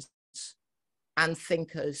theologians and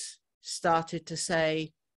thinkers started to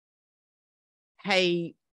say,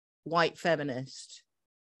 hey, white feminist,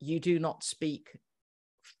 you do not speak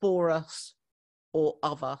for us or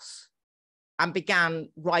of us, and began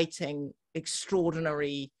writing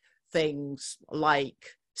extraordinary things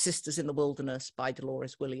like Sisters in the Wilderness by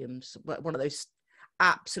Dolores Williams, one of those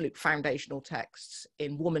absolute foundational texts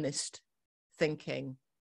in womanist thinking.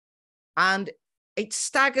 And it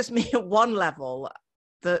staggers me at one level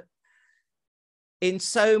that in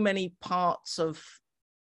so many parts of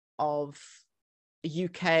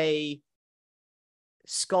UK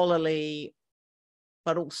scholarly,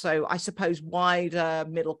 but also, I suppose, wider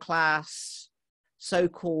middle class,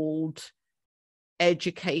 so-called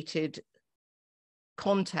educated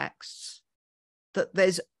contexts, that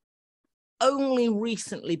there's only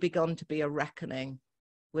recently begun to be a reckoning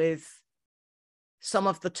with some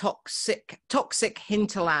of the toxic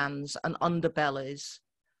hinterlands and underbellies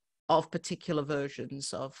of particular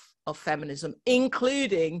versions of feminism,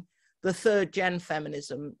 including the third gen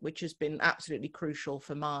feminism, which has been absolutely crucial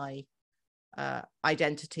for my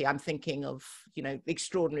identity. I'm thinking of, the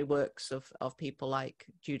extraordinary works of people like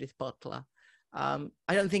Judith Butler. I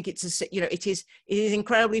don't think it is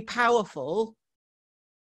incredibly powerful,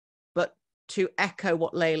 but to echo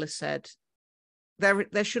what Leyla said,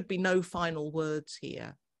 there should be no final words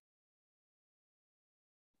here.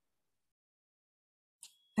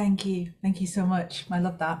 Thank you so much. I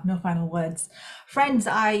love that. No final words. Friends,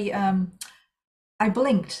 I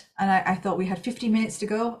blinked and I thought we had 50 minutes to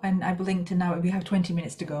go, and I blinked and now we have 20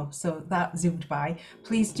 minutes to go. So that zoomed by.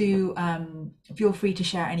 Please do feel free to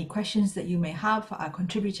share any questions that you may have for our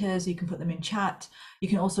contributors. You can put them in chat. You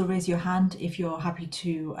can also raise your hand if you're happy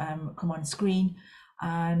to come on screen.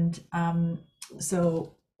 And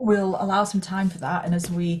so we'll allow some time for that. And as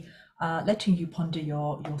we letting you ponder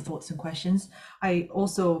your thoughts and questions, I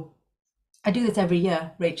do this every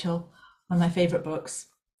year, Rachel, on my favorite books.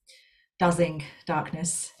 Dazzling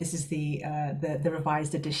Darkness. This is the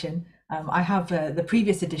revised edition. I have the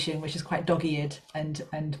previous edition, which is quite dog-eared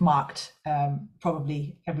and marked.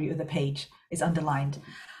 Probably every other page is underlined.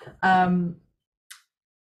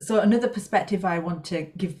 So another perspective I want to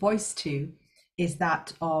give voice to is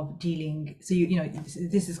that of dealing. So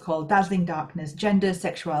this is called Dazzling Darkness: Gender,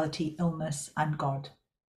 Sexuality, Illness, and God.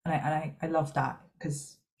 And I love that,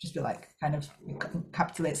 because I just feel like kind of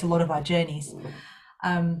encapsulates a lot of our journeys.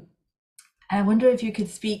 And I wonder if you could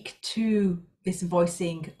speak to this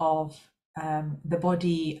voicing of the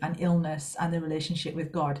body and illness and the relationship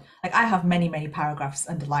with God. Like, I have many paragraphs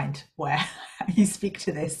underlined where you speak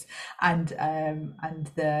to this and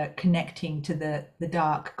the connecting to the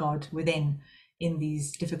dark God within in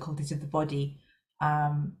these difficulties of the body.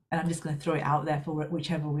 And I'm just going to throw it out there for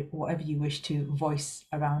whatever you wish to voice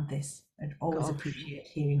around this. I'd always appreciate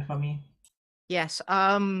hearing from you. Yes.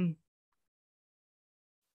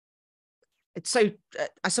 So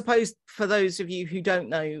I suppose for those of you who don't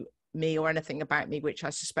know me or anything about me, which I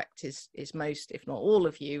suspect is most, if not all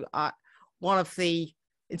of you, one of the,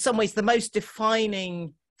 in some ways, the most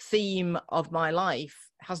defining theme of my life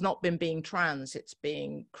has not been being trans, it's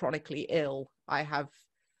being chronically ill. I have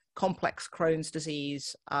complex Crohn's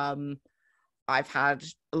disease. I've had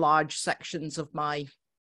large sections of my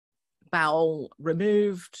bowel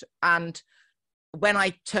removed. And when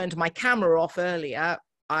I turned my camera off earlier,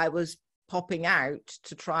 I was popping out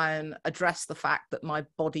to try and address the fact that my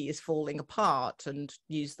body is falling apart and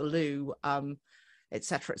use the loo,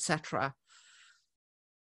 etc., etc.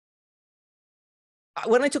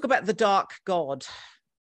 When I talk about the dark God,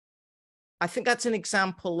 I think that's an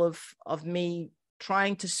example of me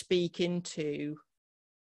trying to speak into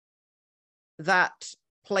that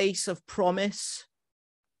place of promise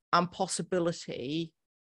and possibility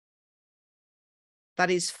that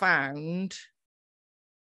is found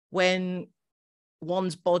when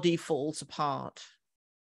one's body falls apart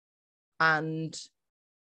and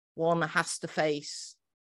one has to face,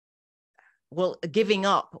 well, giving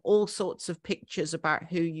up all sorts of pictures about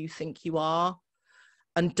who you think you are.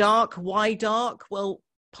 And dark, why dark? Well,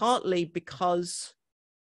 partly because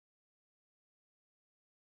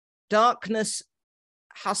darkness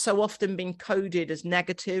has so often been coded as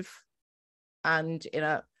negative, and in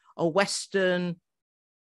a Western,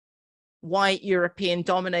 white, European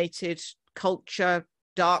dominated culture,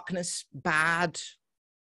 darkness, bad,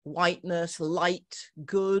 whiteness, light,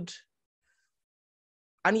 good.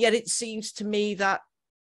 And yet it seems to me that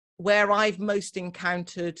where I've most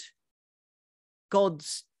encountered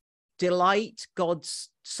God's delight, God's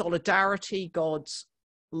solidarity, God's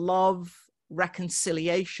love,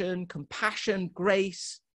 reconciliation, compassion,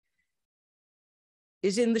 grace,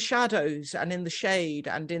 is in the shadows and in the shade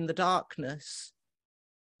and in the darkness.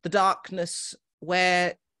 The darkness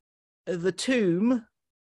where the tomb,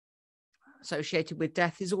 associated with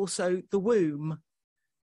death, is also the womb.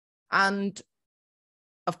 And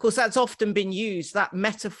of course, that's often been used, that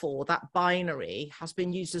metaphor, that binary has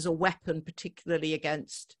been used as a weapon, particularly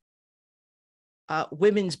against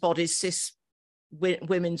women's bodies, cis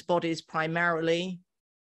women's bodies primarily,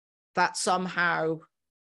 that somehow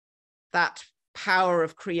that power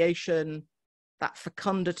of creation, that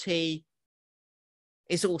fecundity,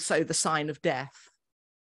 is also the sign of death.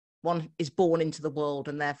 One is born into the world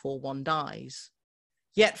and therefore one dies.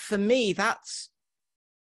 Yet for me, that's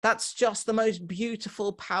just the most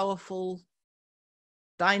beautiful, powerful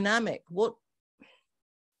dynamic.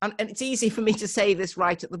 And it's easy for me to say this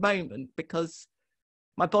right at the moment because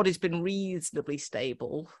my body's been reasonably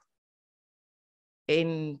stable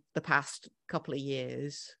in the past couple of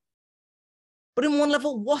years. But in one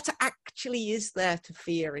level, what actually is there to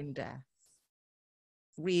fear in death?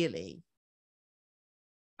 Really?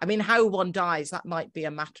 I mean, how one dies, that might be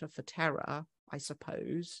a matter for terror, I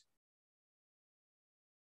suppose.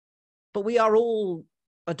 But we are all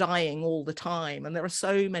dying all the time, and there are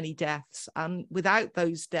so many deaths. And without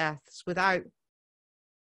those deaths, without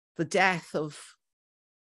the death of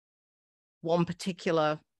one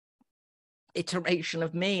particular iteration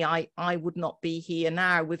of me, I would not be here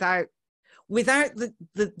now. Without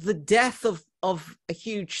the death of a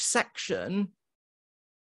huge section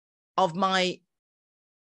of my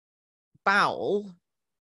bowel,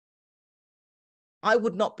 I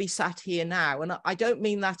would not be sat here now. And I don't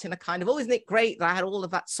mean that in a kind of, oh, isn't it great that I had all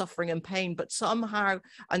of that suffering and pain, but somehow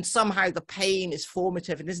the pain is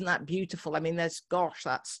formative, and isn't that beautiful? I mean, that's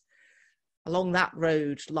along that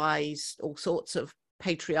road lies all sorts of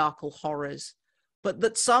patriarchal horrors, but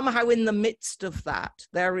that somehow in the midst of that,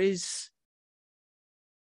 there is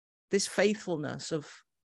this faithfulness of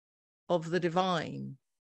the divine,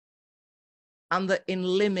 and that in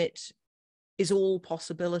limit is all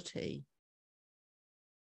possibility.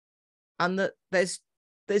 And that there's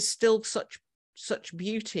still such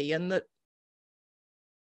beauty, and that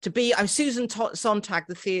Susan Sontag,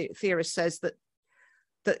 the theorist, says that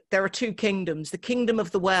there are two kingdoms, the kingdom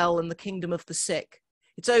of the well and the kingdom of the sick.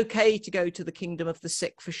 It's okay to go to the kingdom of the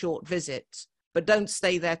sick for short visits, but don't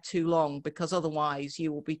stay there too long, because otherwise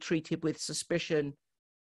you will be treated with suspicion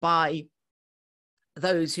by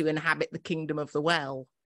those who inhabit the kingdom of the well,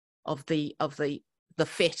 of the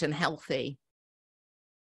fit and healthy.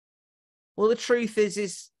 Well, the truth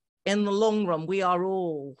is in the long run, we are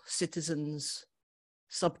all citizens,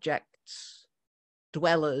 subjects,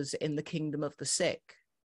 dwellers in the kingdom of the sick.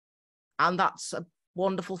 And that's a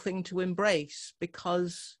wonderful thing to embrace,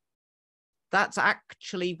 because that's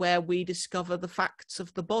actually where we discover the facts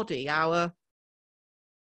of the body, our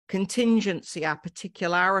contingency, our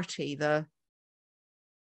particularity, the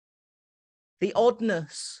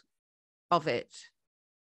oddness of it.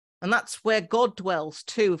 And that's where God dwells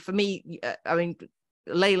too. For me, I mean,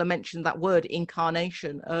 Leyla mentioned that word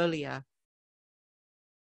incarnation earlier.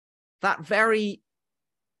 That very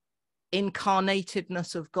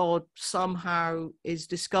incarnatedness of God somehow is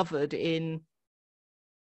discovered in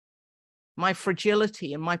my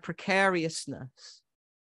fragility and my precariousness,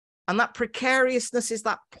 And that precariousness is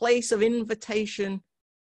that place of invitation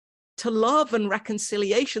to love and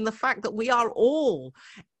reconciliation. The fact that we are all,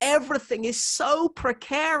 everything is so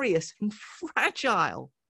precarious and fragile.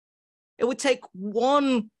 It would take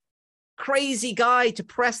one crazy guy to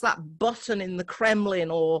press that button in the Kremlin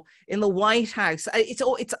or in the White House.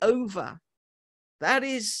 It's over. That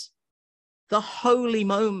is the holy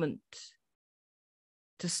moment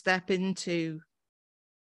to step into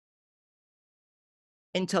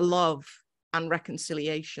love and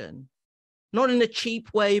reconciliation, not in a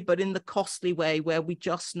cheap way, but in the costly way where we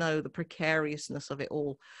just know the precariousness of it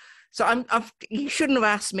all. So you shouldn't have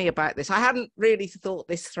asked me about this. I hadn't really thought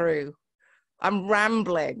this through. I'm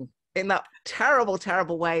rambling in that terrible,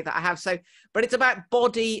 terrible way that I have. So, but it's about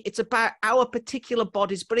body, it's about our particular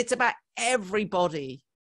bodies, but it's about everybody.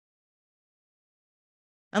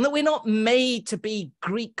 And that we're not made to be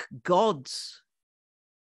Greek gods.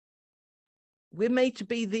 We're made to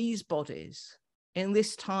be these bodies in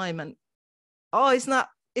this time. And isn't that,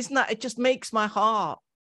 it just makes my heart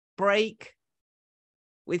break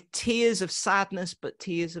with tears of sadness, but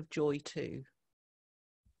tears of joy too.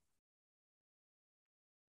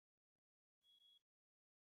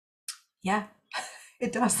 Yeah,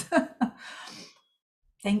 it does.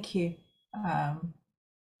 Thank you. I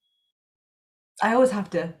always have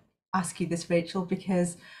to ask you this, Rachel,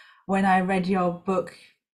 because when I read your book,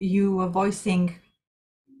 you were voicing,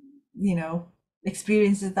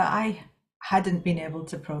 experiences that I hadn't been able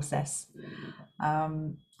to process. I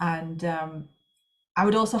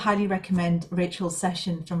would also highly recommend Rachel's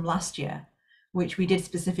session from last year, which we did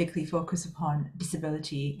specifically focus upon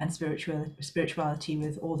disability and spirituality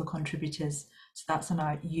with all the contributors. So that's on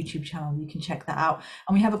our YouTube channel. You can check that out.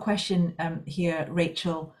 And we have a question here,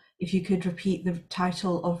 Rachel, if you could repeat the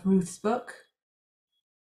title of Ruth's book.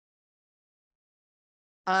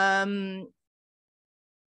 The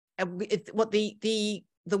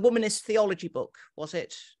womanist theology book, was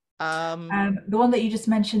it? The one that you just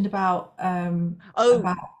mentioned about.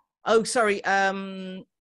 Sorry.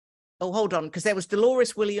 Hold on, because there was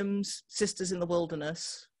Dolores Williams' Sisters in the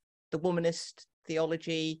Wilderness, the womanist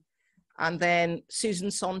theology, and then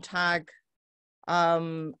Susan Sontag,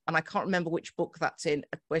 and I can't remember which book that's in,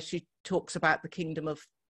 where she talks about the kingdom of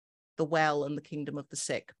the well and the kingdom of the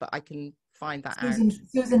sick, but I can find that out.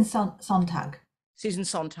 Susan Sontag. Susan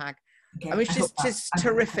Sontag. Okay, I mean, she's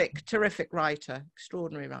terrific writer,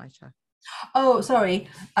 extraordinary writer. Oh, sorry.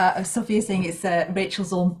 Sophia's saying it's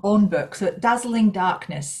Rachel's own book. So Dazzling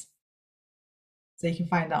Darkness. So you can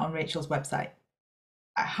find that on Rachel's website.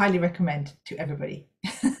 I highly recommend to everybody.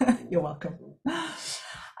 You're welcome.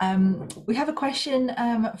 We have a question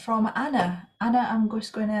from Anna. Anna, I'm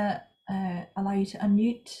just going to allow you to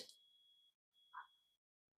unmute.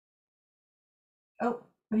 Oh,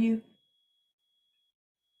 are you?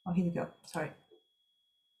 Oh, here we go. Sorry.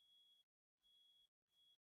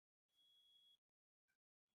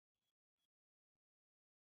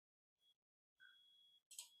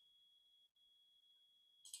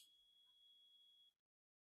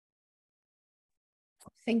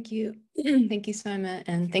 Thank you. Thank you, Simon.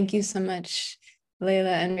 And thank you so much, Leyla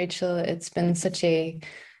and Rachel. It's been such a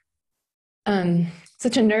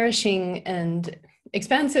nourishing and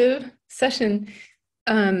expansive session.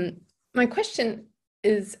 My question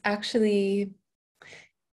is actually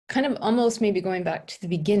kind of almost maybe going back to the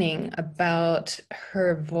beginning about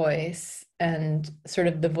her voice and sort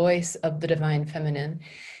of the voice of the divine feminine.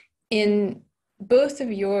 In both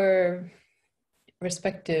of your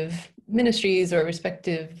respective ministries or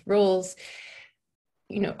respective roles,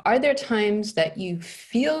 are there times that you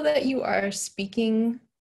feel that you are speaking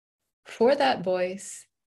for that voice,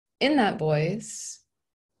 in that voice?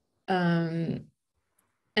 And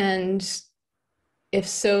if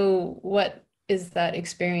so, what is that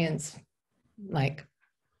experience like?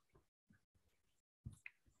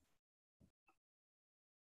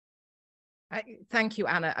 Thank you,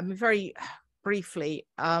 Anna. I mean, very briefly,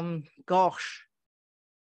 gosh.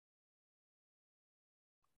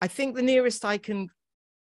 I think the nearest I can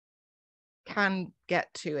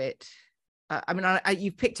get to it. I mean,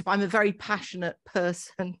 you've picked up, I'm a very passionate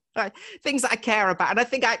person, right? Things that I care about. And I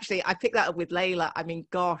think actually I picked that up with Leyla. I mean,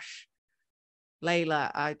 gosh, Leyla,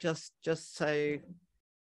 I just so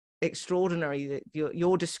extraordinary that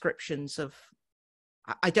your descriptions of,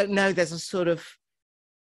 I don't know, there's a sort of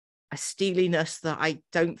a steeliness that I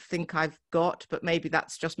don't think I've got, but maybe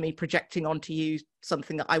that's just me projecting onto you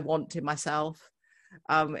something that I want in myself.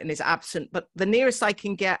 And is absent. But the nearest I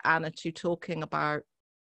can get, Anna, to talking about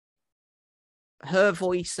her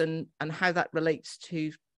voice and how that relates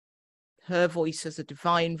to her voice as a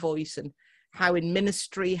divine voice, and how in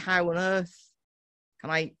ministry, how on earth can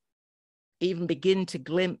I even begin to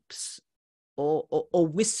glimpse or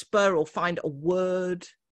whisper or find a word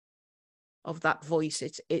of that voice.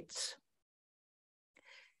 It's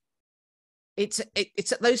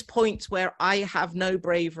at those points where I have no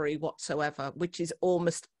bravery whatsoever, which is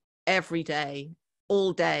almost every day,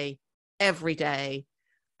 all day, every day.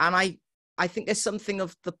 And I think there's something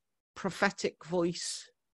of the prophetic voice.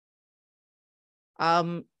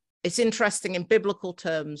 It's interesting in biblical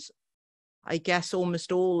terms, I guess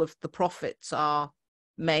almost all of the prophets are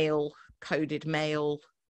male, coded male.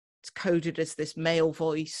 It's coded as this male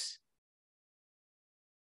voice.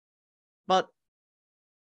 But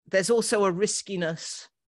there's also a riskiness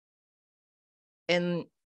in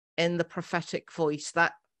the prophetic voice,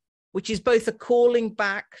 that which is both a calling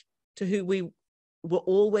back to who we were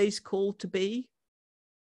always called to be,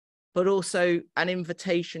 but also an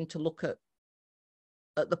invitation to look at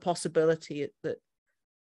the possibility, at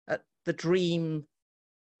the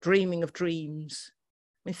dreaming of dreams.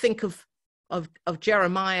 I mean, think of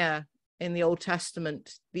Jeremiah in the Old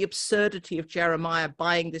Testament, the absurdity of Jeremiah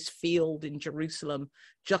buying this field in Jerusalem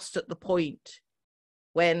just at the point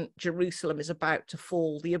when Jerusalem is about to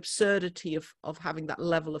fall, the absurdity of having that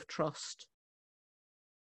level of trust.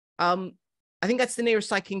 I think that's the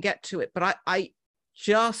nearest I can get to it, but I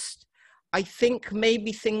think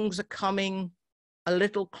maybe things are coming a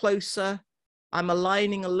little closer. I'm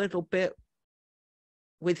aligning a little bit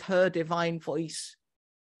with her divine voice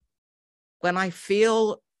when I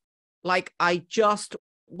feel like I just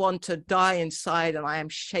want to die inside, and I am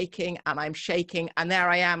shaking and I'm shaking, and there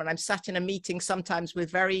I am, and I'm sat in a meeting sometimes with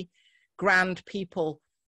very grand people,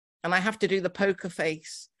 and I have to do the poker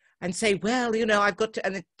face and say, well, you know, I've got to,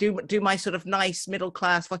 and do my sort of nice middle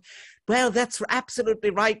class voice. Well, that's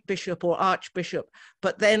absolutely right, Bishop or Archbishop,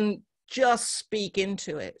 but then just speak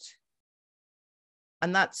into it.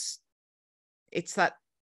 And it's that,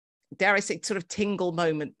 dare I say, sort of tingle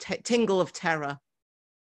moment, tingle of terror.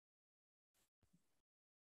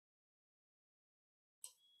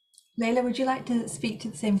 Leyla, would you like to speak to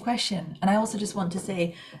the same question? And I also just want to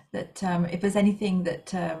say that if there's anything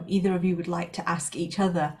that either of you would like to ask each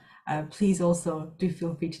other, please also do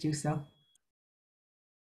feel free to do so.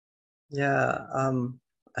 Yeah,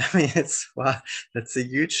 I mean, that's a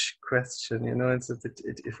huge question, you know.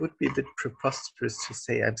 It would be a bit preposterous to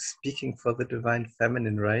say I'm speaking for the divine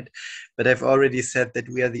feminine, right? But I've already said that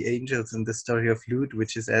we are the angels in the story of Lut,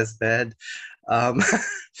 which is as bad.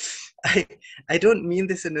 I don't mean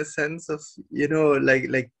this in a sense of, you know,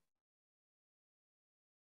 like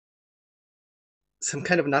some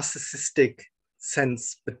kind of narcissistic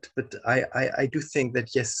sense, but I do think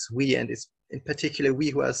that yes, we, and it's in particular we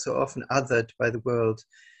who are so often othered by the world,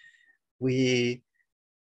 we,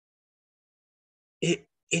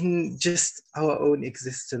 in just our own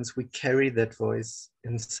existence, we carry that voice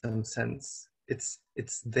in some sense. It's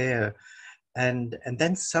there, and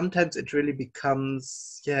then sometimes it really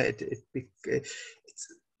becomes, yeah, it's,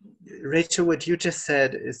 Rachel, what you just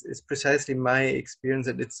said is precisely my experience,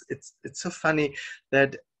 and it's so funny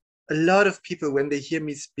that a lot of people, when they hear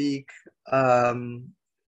me speak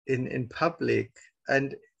in public,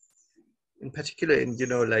 and in particular in, you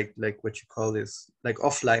know, like what you call this, like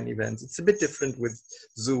offline events, it's a bit different with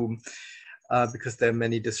Zoom because there are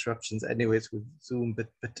many disruptions anyways with Zoom, but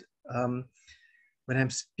when I'm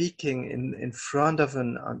speaking in front of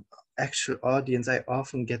an actual audience, I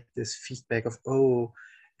often get this feedback of, oh,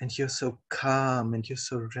 and you're so calm, and you're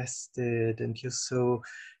so rested, and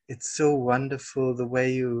it's so wonderful the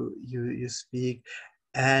way you speak.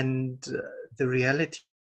 And the reality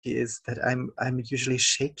is that I'm usually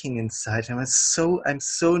shaking inside. I'm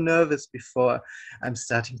so nervous before I'm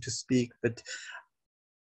starting to speak. But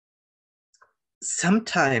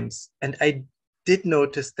sometimes, and I did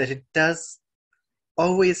notice that it does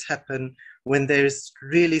always happen when there's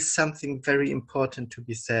really something very important to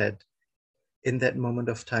be said in that moment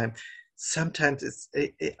of time. Sometimes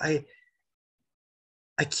I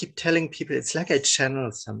keep telling people it's like I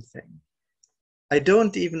channel something. I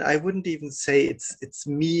wouldn't even say it's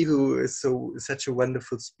me who is such a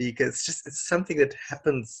wonderful speaker. It's something that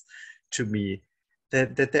happens to me,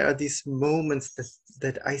 that there are these moments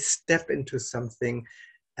that I step into something,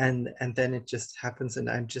 and then it just happens, and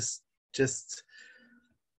I'm just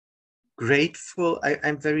grateful.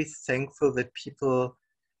 I'm very thankful that people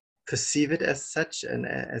perceive it as such, and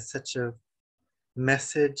as such a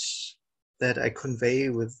message that I convey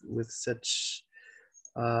with such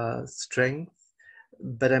strength.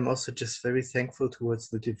 But I'm also just very thankful towards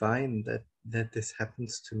the divine that this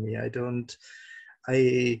happens to me.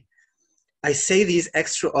 I say these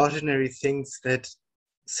extraordinary things that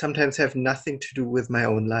sometimes have nothing to do with my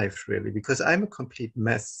own life, really, because I'm a complete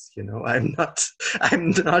mess. I'm not,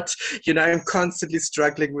 I'm constantly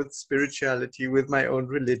struggling with spirituality, with my own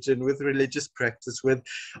religion, with religious practice, with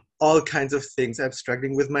all kinds of things. I'm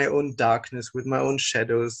struggling with my own darkness, with my own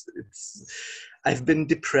shadows. I've been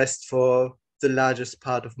depressed for the largest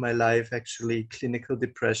part of my life, actually, clinical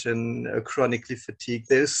depression, chronically fatigued.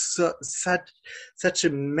 There's such a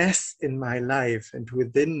mess in my life and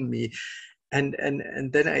within me. And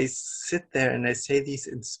then I sit there and I say these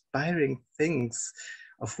inspiring things,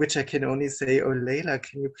 of which I can only say, oh, Leyla,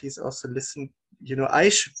 can you please also listen? I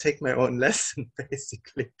should take my own lesson,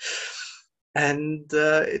 basically. And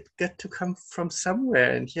it got to come from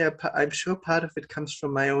somewhere. And yeah, I'm sure part of it comes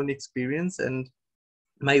from my own experience and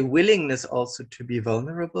my willingness also to be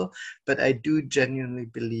vulnerable. But I do genuinely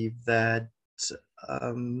believe that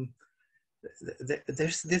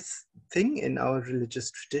there's this thing in our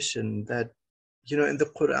religious tradition that, in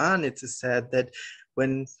the Quran, it is said that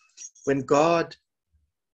when God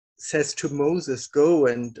says to Moses, go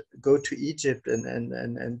to Egypt and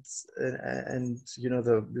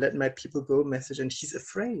the let my people go message, and he's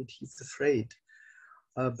afraid.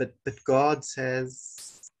 But God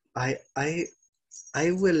says, I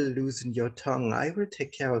will loosen your tongue. I will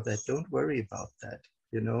take care of that. Don't worry about that.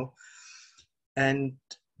 And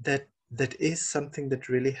that is something that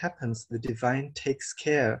really happens. The divine takes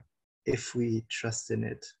care if we trust in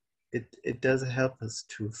it. It does help us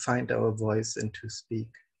to find our voice and to speak.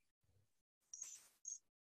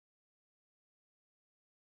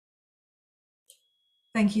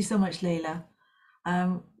 Thank you so much, Leyla.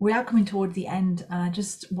 We are coming toward the end, and I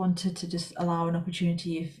just wanted to just allow an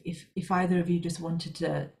opportunity if either of you just wanted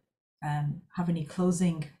to have any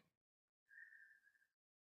closing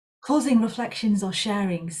reflections or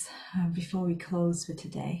sharings before we close for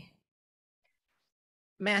today.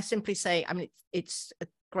 May I simply say, it's a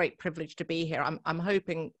great privilege to be here. I'm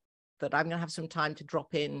hoping that I'm going to have some time to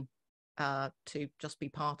drop in to just be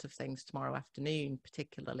part of things tomorrow afternoon,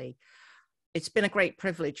 particularly. It's been a great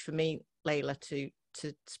privilege for me, Leyla,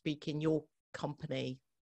 to speak in your company.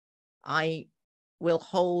 I will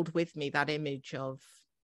hold with me that image of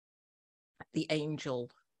the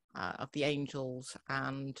angels,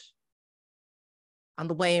 and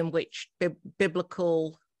the way in which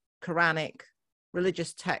biblical, Quranic,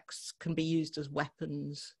 religious texts can be used as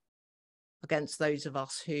weapons against those of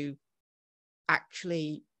us who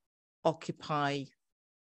actually occupy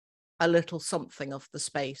a little something of the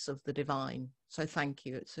space of the divine. So thank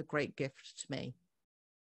you. It's a great gift to me.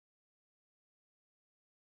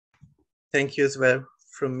 Thank you as well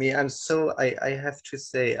from me. I have to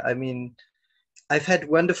say, I've had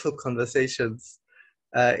wonderful conversations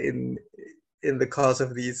in the course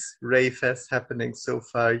of these RAYfest happening so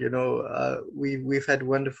far. We've had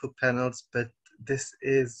wonderful panels, but this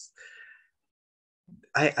is,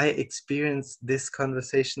 I experience this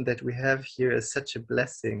conversation that we have here as such a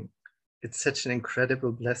blessing. It's such an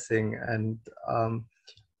incredible blessing. And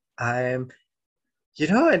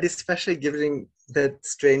and especially given that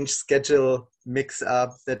strange schedule mix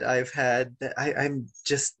up that I've had, that I'm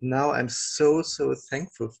so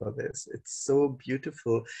thankful for this. It's so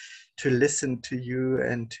beautiful to listen to you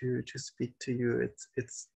and to speak to you.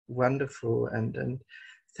 It's wonderful. And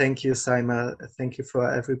thank you, Saima. Thank you for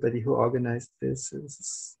everybody who organized this.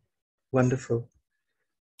 It's wonderful.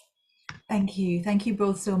 Thank you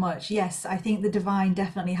both so much. Yes, I think the divine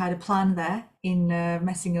definitely had a plan there in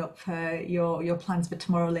messing up your plans for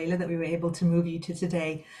tomorrow, Leyla, that we were able to move you to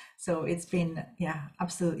today. So it's been,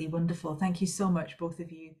 absolutely wonderful. Thank you so much, both of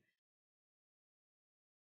you.